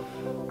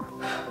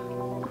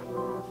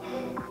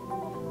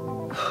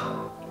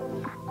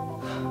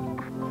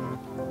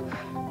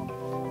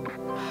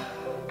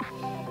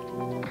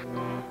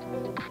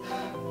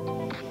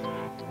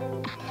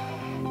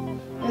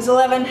 There's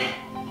 11,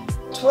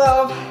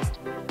 12,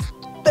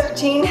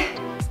 13,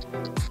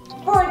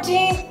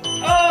 14.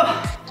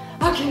 Oh,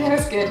 okay, that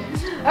was good.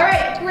 All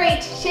right,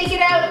 great. Shake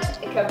it out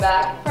and come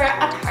back for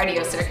a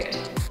cardio circuit.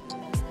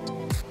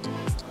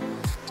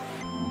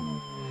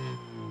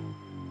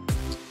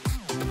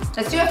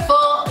 Let's do a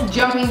full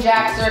jumping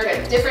jack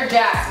circuit, different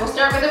jacks. We'll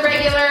start with a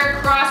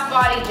regular cross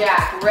body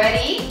jack.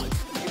 Ready?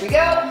 Here we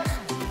go.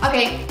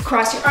 Okay,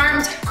 cross your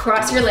arms,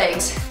 cross your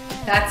legs.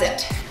 That's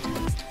it.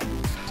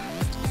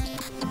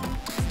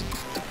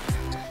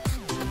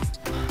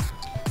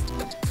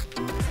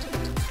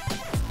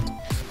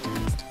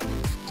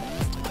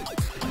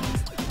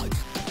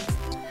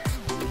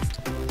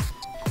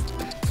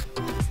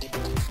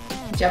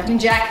 Jumping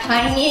jack,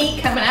 high knee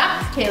coming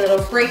up. Okay, a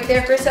little break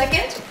there for a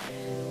second.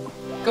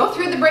 Go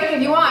through the break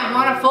if you want. You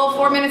want a full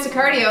 4 minutes of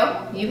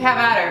cardio, you have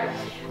at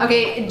her.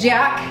 Okay,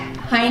 jack,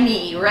 high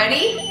knee.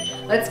 Ready?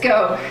 Let's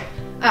go.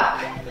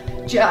 Up,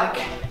 jack,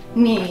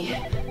 knee,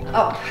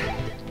 up.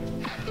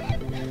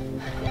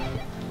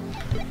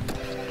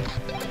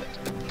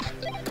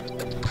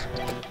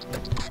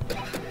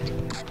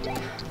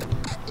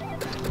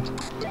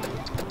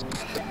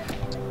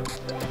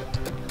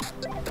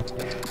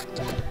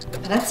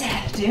 That's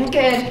it, doing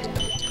good.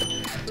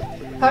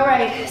 All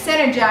right,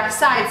 center jack,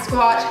 side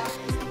squat.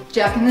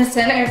 Jack in the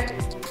center,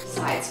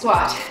 side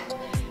squat.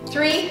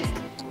 3,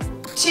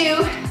 2,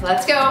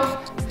 let's go.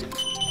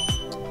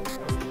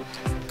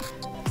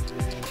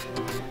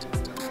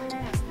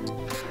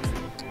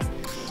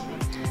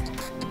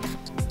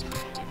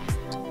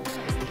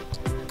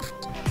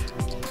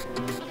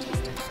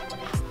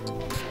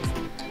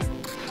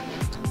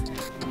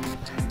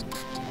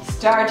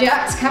 Star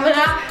jacks coming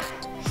up.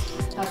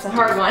 That's a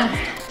hard one.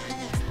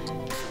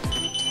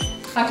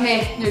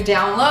 Okay, you're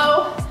down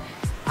low,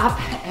 up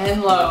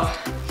and low.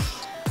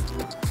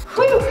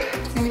 Whew,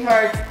 it's gonna be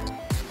hard.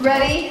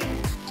 Ready?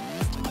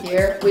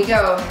 Here we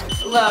go.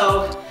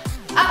 Low,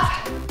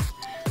 up.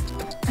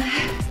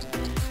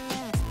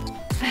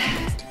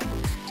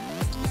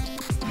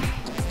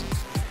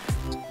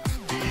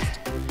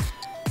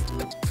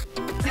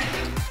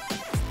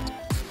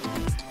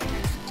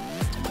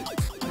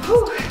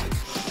 Whew,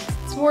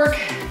 let's work.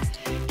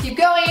 Keep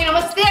going,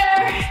 almost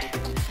there.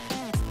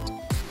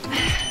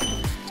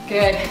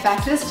 Good,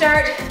 back to the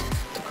start.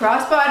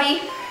 Cross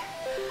body.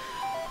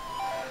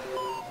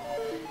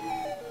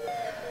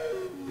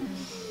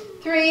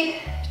 3,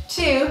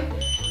 2,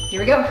 here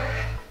we go.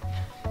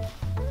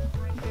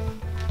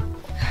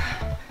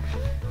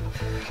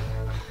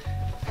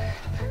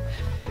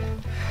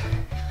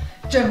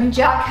 Jumping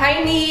jack,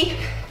 high knee.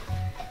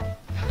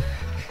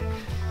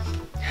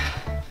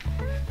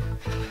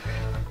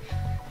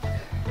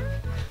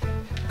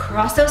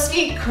 Cross those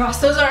feet,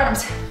 cross those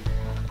arms.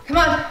 Come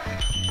on.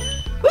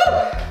 Woo!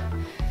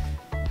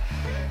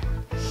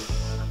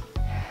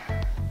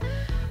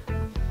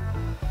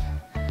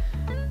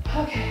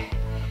 Okay,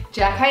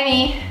 jack, high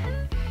knee.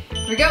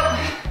 Here we go.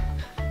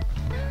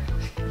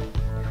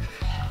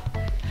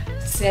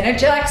 Center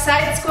jack,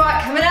 side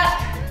squat coming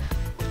up.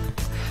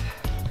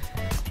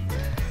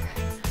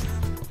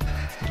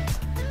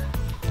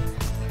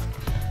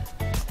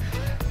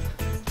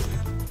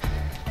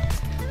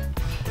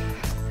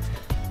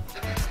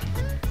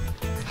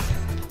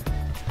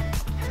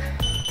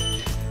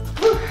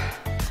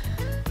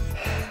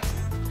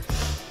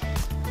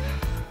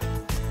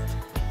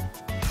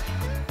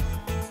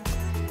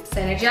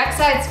 Center jack,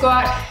 side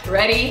squat.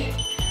 Ready?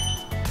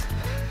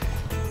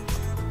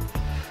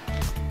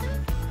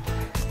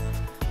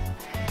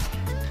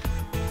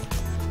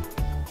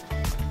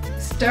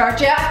 Star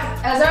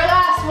jack as our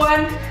last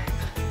one.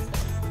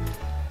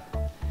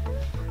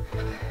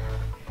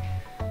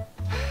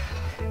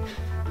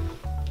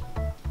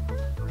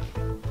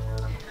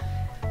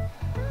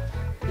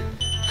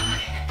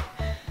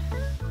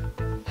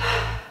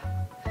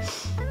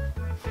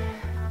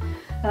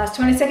 Last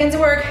 20 seconds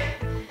of work,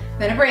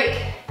 then a break.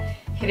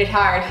 Hit it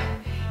hard.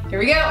 Here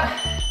we go.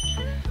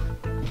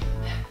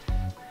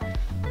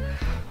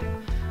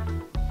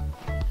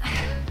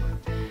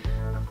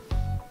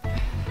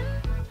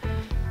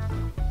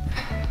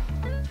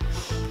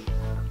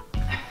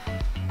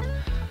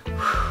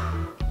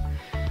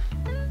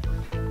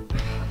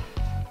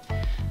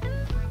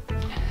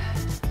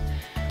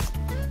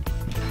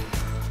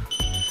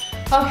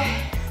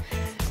 Okay,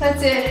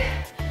 that's it.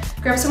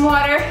 Grab some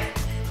water,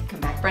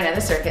 come back for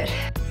another circuit.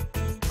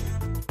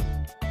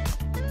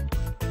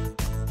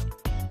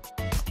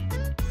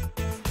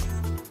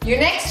 Your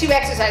next two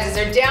exercises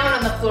are down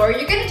on the floor.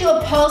 You're gonna do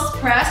a pulse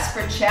press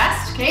for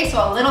chest, okay?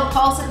 So a little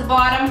pulse at the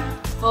bottom,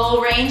 full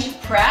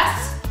range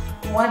press.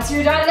 Once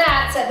you're done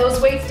that, set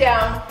those weights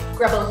down,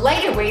 grab a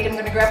lighter weight. I'm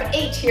gonna grab an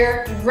 8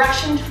 here,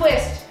 Russian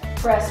twist.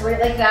 Press right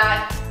like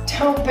that.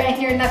 Don't bang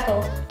your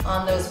knuckle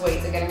on those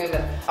weights. I gotta move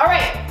them. All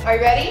right, are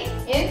you ready?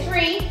 In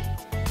 3,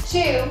 2,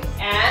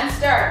 and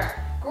start.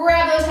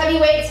 Grab those heavy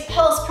weights,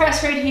 pulse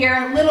press right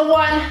here. Little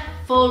one,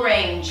 full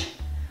range.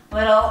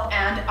 Little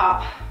and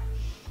up.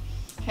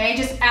 Okay,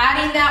 just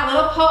adding that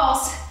little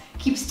pulse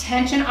keeps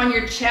tension on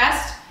your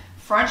chest,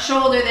 front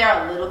shoulder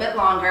there a little bit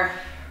longer.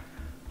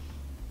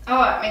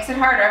 Oh, it makes it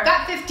harder. I've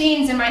got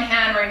 15s in my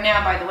hand right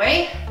now, by the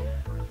way.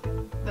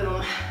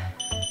 Boom.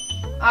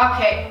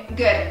 Okay,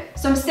 good.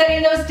 So I'm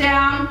setting those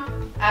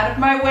down, out of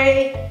my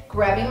way,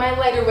 grabbing my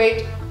lighter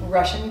weight,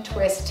 Russian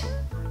twist,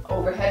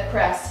 overhead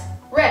press.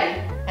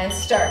 Ready, and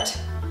start,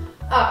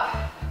 up.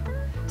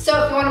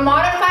 So if you want to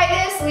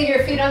modify this, leave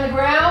your feet on the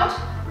ground,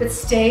 but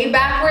stay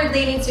backward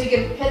leaning so you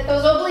can hit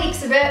those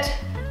obliques a bit.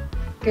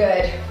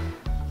 Good.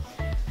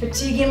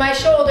 Fatiguing my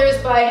shoulders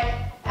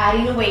by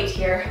adding a weight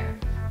here.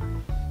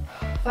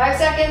 5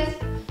 seconds.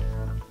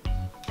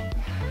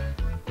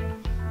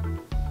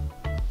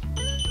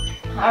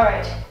 All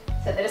right,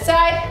 set that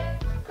aside.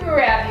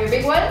 Grab your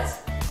big ones.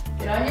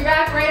 Get on your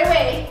back right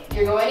away.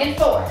 You're going in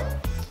 4,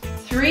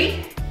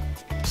 3,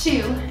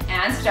 2,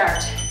 and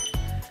start.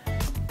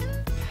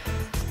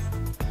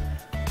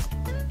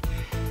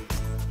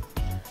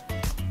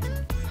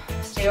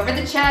 Stay over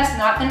the chest,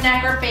 not the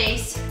neck or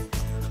face.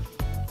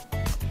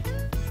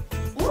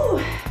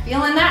 Ooh,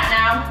 feeling that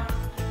now.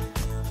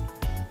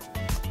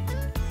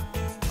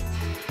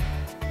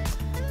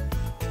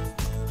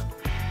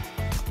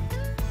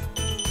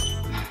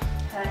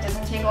 That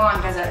doesn't take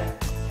long, does it?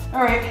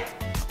 All right,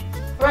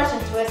 Russian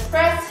twist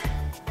press.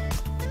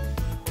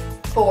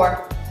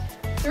 4,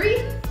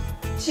 3,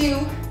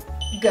 2,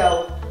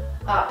 go.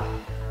 Up.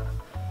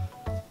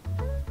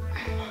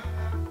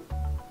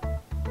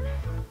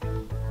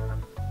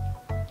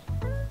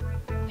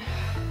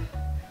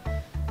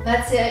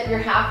 That's it, you're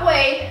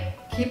halfway.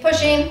 Keep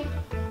pushing.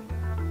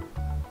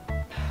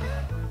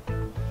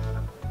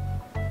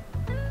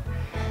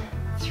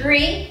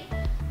 3,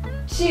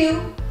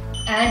 2,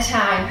 and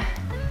time.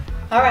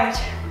 All right,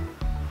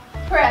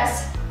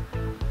 press.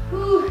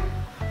 Whew.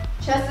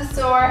 Chest is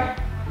sore.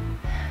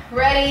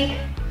 Ready,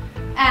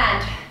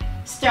 and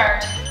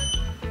start.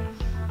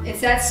 It's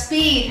that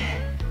speed.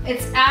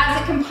 It's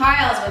as it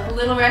compiles with a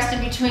little rest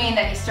in between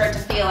that you start to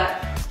feel it.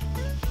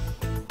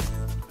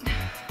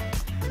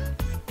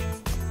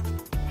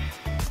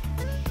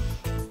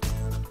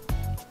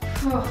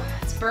 Oh,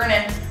 it's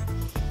burning.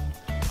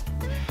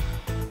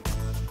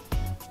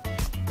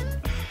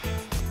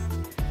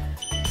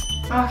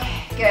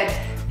 Okay, good.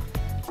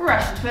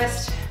 Russian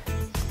twist.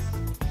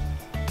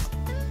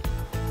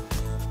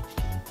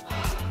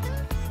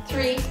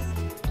 3,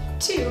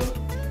 2,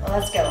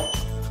 let's go.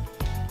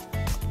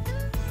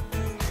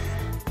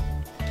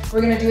 We're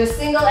gonna do a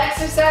single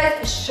exercise,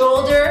 a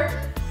shoulder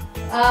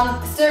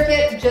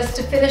circuit, just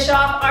to finish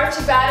off our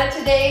Tabata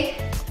today.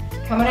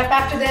 Coming up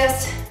after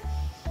this.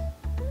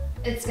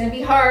 It's gonna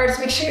be hard,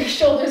 so make sure your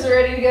shoulders are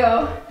ready to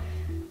go.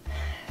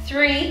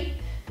 3,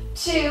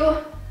 2,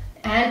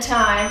 and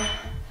time.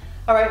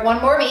 All right,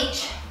 one more of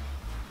each.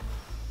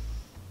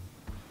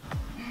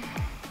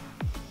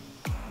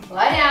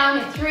 Lie down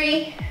in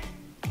 3,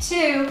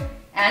 2,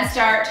 and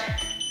start.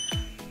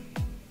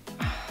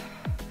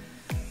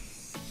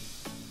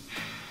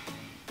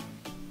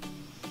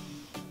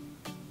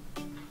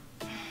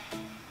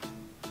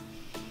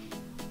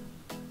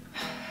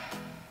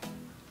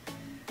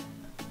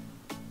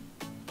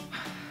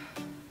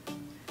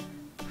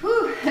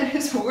 Whew, that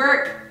is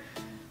work.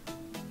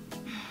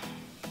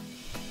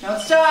 Don't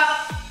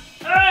stop.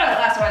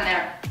 Last one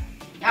there.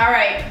 All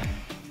right,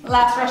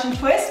 last Russian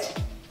twist.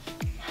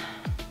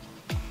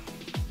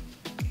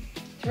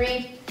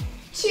 3,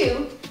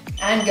 2,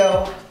 and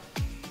go.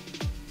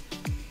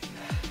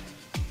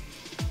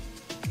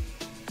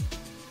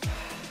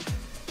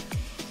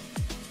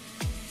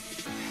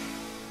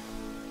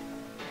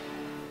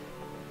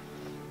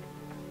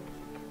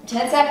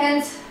 Ten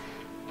seconds.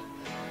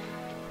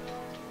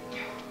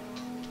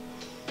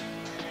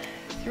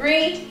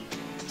 3,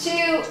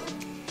 2,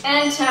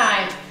 and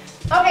time.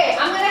 Okay,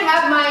 I'm gonna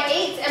have my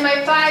 8s and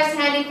my 5s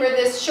handy for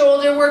this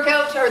shoulder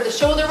workout, or the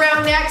shoulder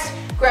round next.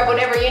 Grab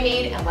whatever you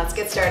need and let's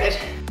get started.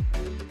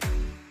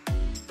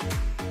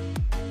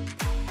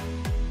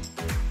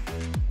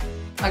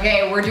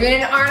 Okay, we're doing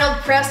an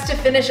Arnold press to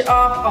finish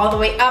off, all the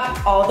way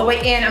up, all the way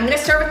in. I'm gonna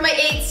start with my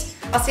 8s.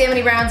 I'll see how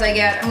many rounds I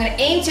get. I'm gonna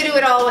aim to do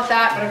it all with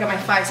that, but I've got my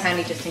 5s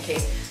handy just in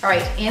case. All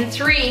right, in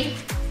 3,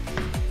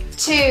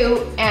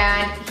 2,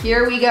 and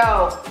here we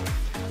go.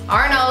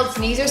 Arnold's,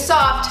 knees are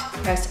soft,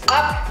 press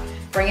up,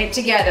 bring it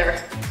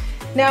together.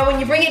 Now when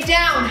you bring it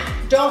down,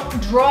 don't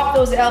drop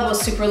those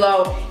elbows super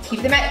low.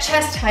 Keep them at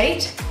chest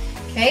height,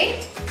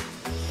 okay?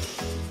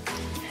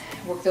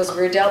 Work those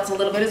rear delts a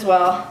little bit as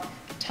well.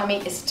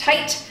 Tummy is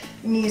tight,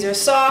 knees are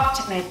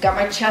soft, and I've got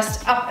my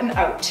chest up and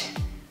out.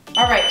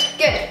 All right,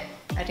 good.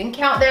 I didn't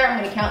count there,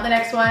 I'm gonna count the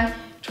next one.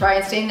 Try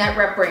and stay in that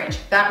rep range.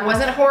 That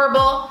wasn't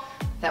horrible.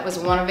 That was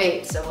 1 of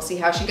 8, so we'll see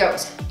how she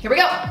goes. Here we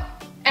go.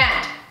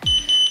 And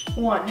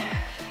 1.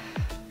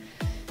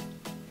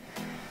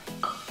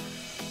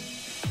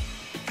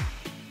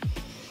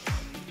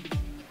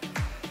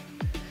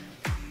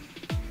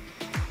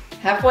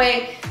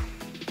 Halfway.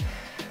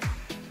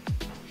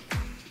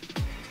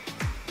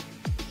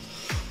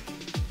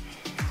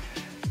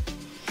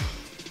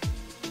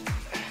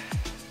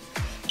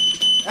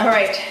 All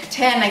right,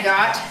 10 I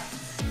got.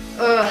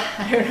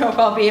 I don't know if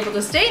I'll be able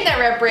to stay in that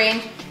rep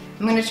range.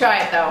 I'm gonna try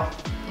it though.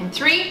 In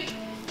 3,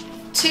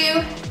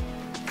 2,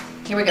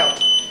 here we go.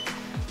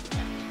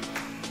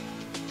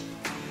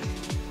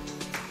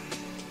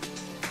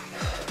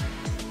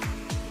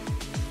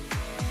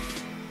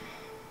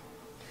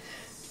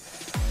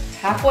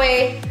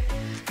 Halfway.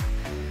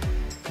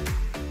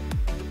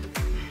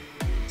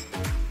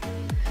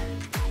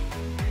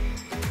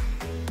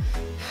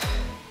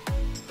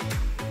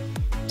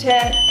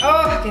 10.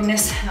 Oh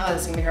goodness, oh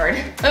this is gonna be hard.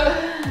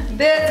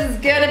 This is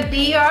gonna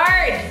be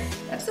hard.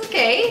 That's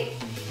okay.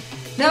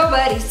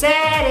 Nobody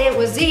said it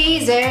was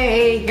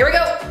easy. Here we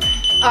go.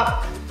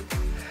 Up.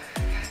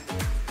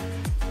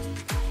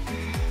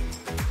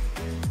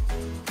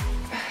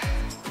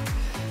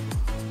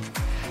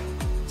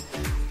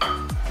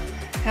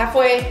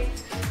 Halfway.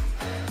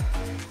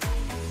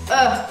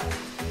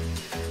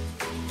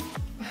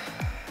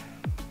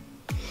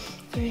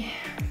 3.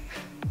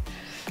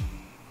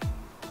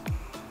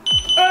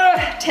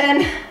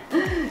 10.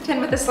 10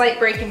 with a slight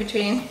break in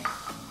between.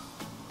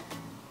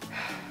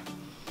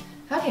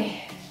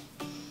 Okay.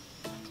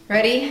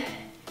 Ready?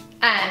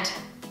 And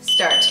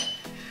start.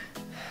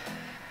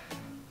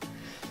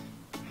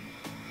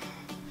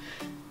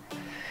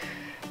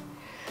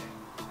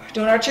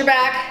 Don't arch your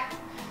back.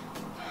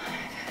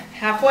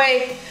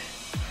 Halfway.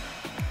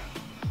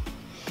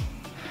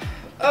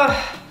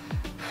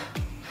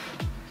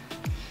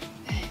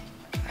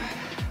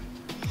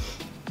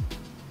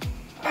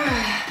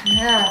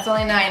 Yeah, it's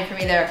only 9 for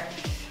me there.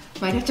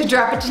 Might have to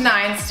drop it to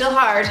 9. Still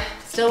hard.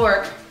 Still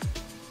work.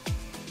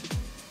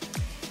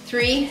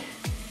 3,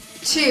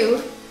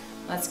 2,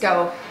 let's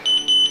go.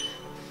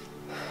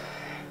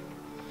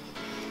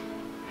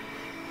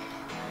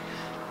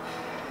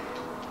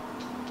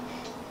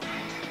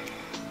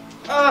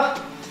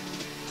 Oh.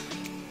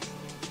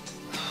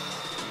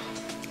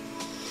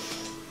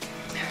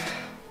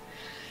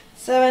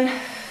 7,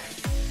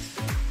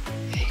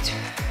 8.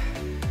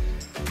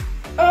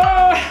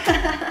 Oh.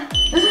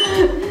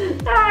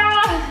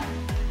 Ah.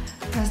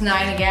 That's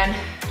 9 again.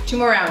 2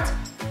 more rounds.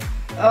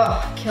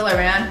 Oh, killer,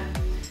 man.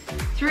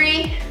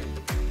 3,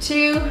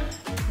 2, here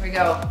we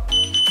go.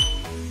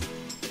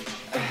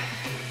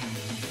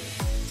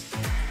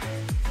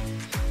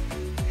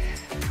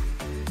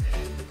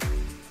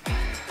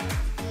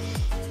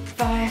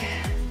 5,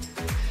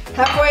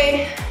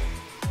 halfway.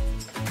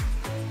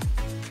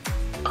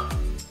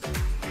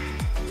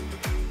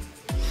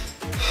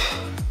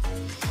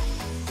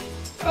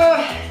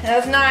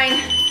 'That's 9.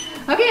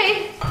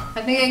 Okay,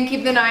 I think I can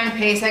keep the 9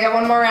 pace. I got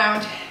 1 more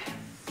round.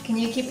 Can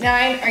you keep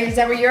 9? Is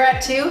that where you're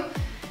at too?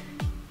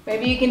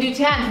 Maybe you can do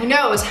 10, who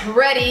knows?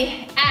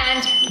 Ready,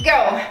 and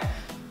go.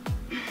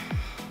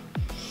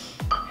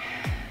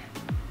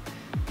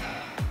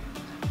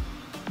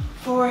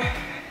 4,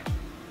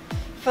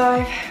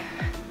 5,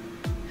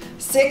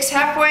 6,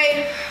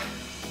 halfway.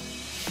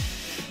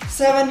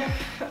 7,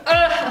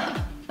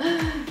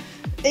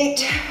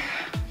 8,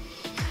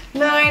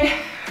 9,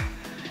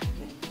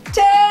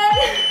 10.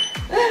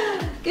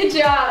 Good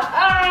job.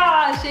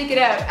 Shake it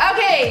out.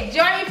 Okay,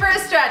 join me for a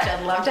stretch.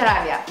 I'd love to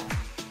have you.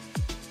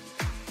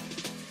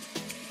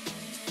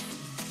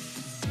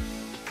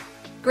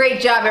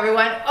 Great job,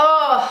 everyone.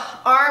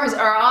 Oh, arms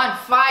are on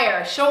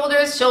fire.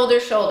 Shoulders,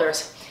 shoulders,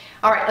 shoulders.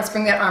 All right, let's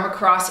bring that arm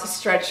across,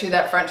 stretch through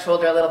that front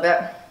shoulder a little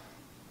bit.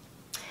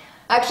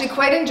 I actually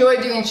quite enjoy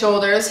doing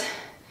shoulders.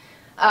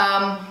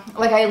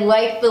 I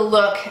like the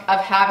look of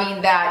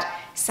having that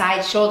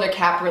side shoulder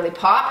cap really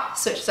pop,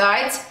 switch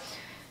sides.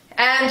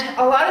 And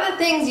a lot of the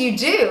things you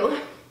do,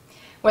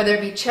 whether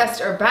it be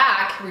chest or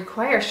back,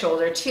 require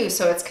shoulder too.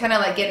 So it's kind of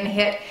like getting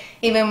hit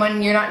even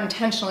when you're not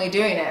intentionally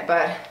doing it.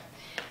 But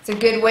it's a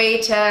good way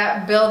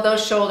to build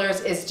those shoulders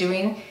is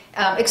doing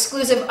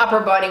exclusive upper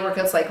body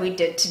workouts like we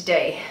did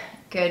today.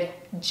 Good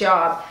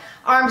job.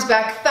 Arms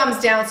back, thumbs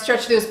down,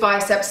 stretch those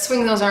biceps,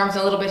 swing those arms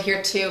a little bit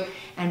here too,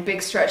 and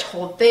big stretch,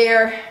 hold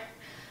there.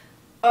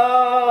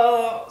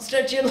 Oh,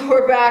 stretch your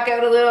lower back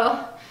out a little,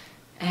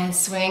 and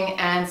swing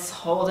and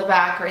hold it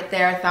back right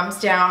there, thumbs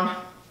down.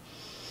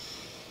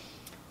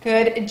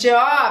 Good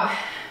job.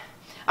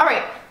 All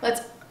right,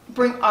 let's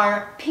bring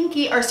our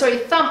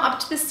thumb up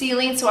to the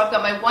ceiling. So I've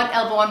got my one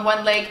elbow on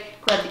one leg,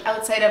 grab the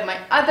outside of my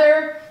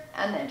other,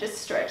 and then just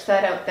stretch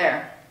that out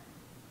there.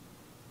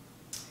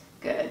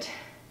 Good.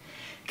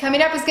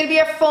 Coming up is going to be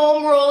a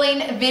foam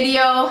rolling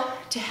video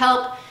to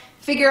help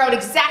figure out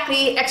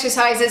exactly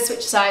exercises,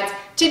 switch sides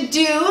to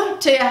do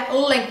to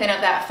lengthen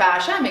out that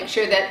fascia, make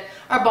sure that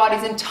our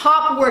body's in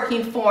top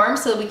working form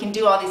so that we can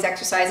do all these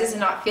exercises and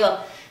not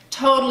feel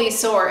totally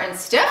sore and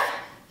stiff.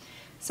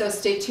 So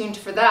stay tuned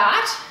for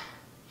that.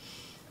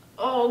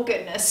 Oh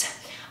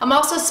goodness. I'm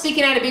also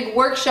speaking at a big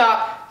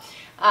workshop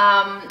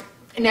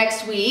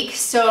next week,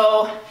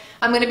 so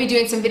I'm going to be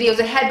doing some videos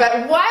ahead,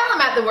 but while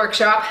I'm at the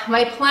workshop,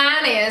 my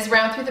plan is,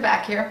 round through the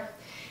back here,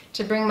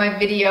 to bring my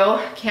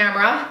video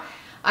camera.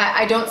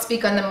 I don't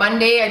speak on the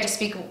Monday, I just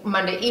speak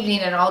Monday evening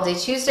and all day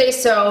Tuesday,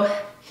 so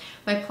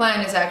my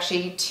plan is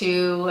actually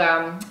to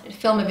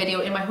film a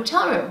video in my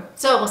hotel room.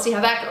 So we'll see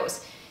how that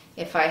goes.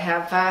 If I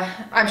have,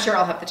 I'm sure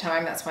I'll have the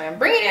time, that's why I'm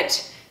bringing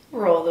it.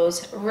 Roll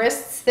those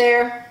wrists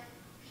there.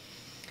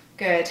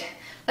 Good.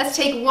 Let's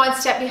take one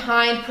step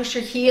behind, push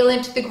your heel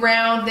into the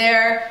ground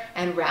there,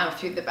 and round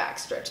through the back.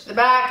 Stretch the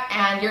back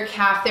and your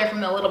calf there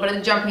from the little bit of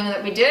the jumping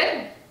that we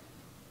did.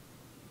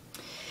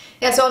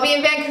 Yeah, so I'll be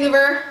in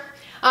Vancouver.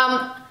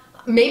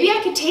 Maybe I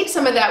could tape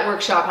some of that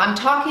workshop. I'm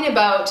talking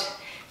about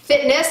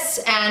fitness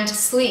and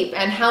sleep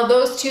and how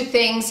those two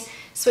things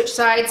switch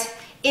sides.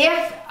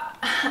 If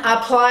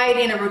applied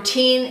in a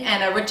routine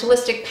and a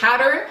ritualistic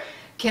pattern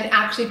can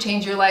actually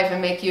change your life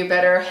and make you a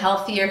better,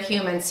 healthier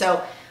human.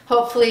 So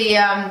hopefully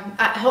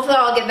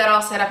I'll get that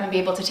all set up and be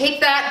able to take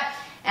that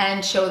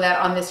and show that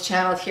on this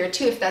channel here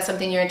too, if that's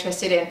something you're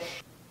interested in.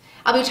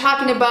 I'll be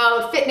talking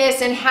about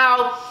fitness and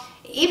how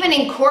even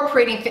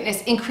incorporating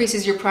fitness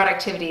increases your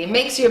productivity. It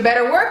makes you a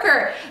better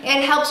worker.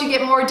 It helps you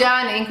get more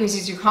done. It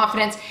increases your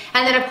confidence.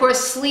 And then of course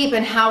sleep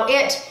and how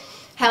it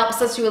helps.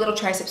 Let's do a little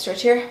tricep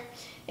stretch here.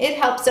 It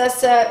helps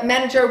us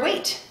manage our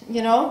weight,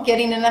 you know,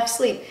 getting enough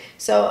sleep.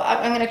 So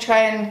I'm going to try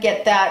and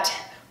get that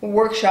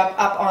workshop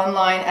up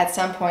online at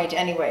some point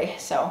anyway.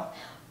 So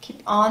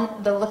keep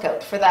on the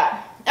lookout for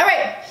that. All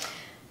right.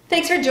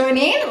 Thanks for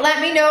joining.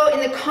 Let me know in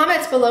the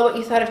comments below what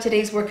you thought of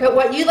today's workout,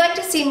 what you'd like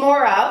to see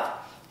more of.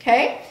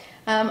 Okay.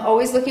 I'm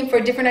always looking for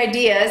different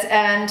ideas,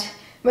 and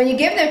when you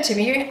give them to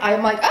me,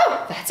 I'm like,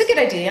 oh, that's a good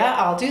idea,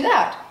 I'll do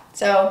that.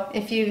 So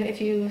if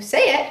you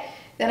say it,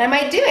 then I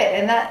might do it,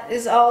 and that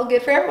is all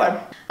good for everyone.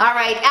 All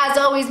right, as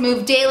always,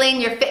 move daily in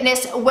your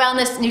fitness,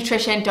 wellness,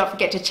 nutrition. Don't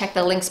forget to check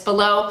the links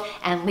below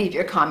and leave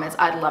your comments.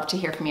 I'd love to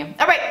hear from you.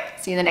 All right,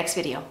 see you in the next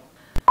video.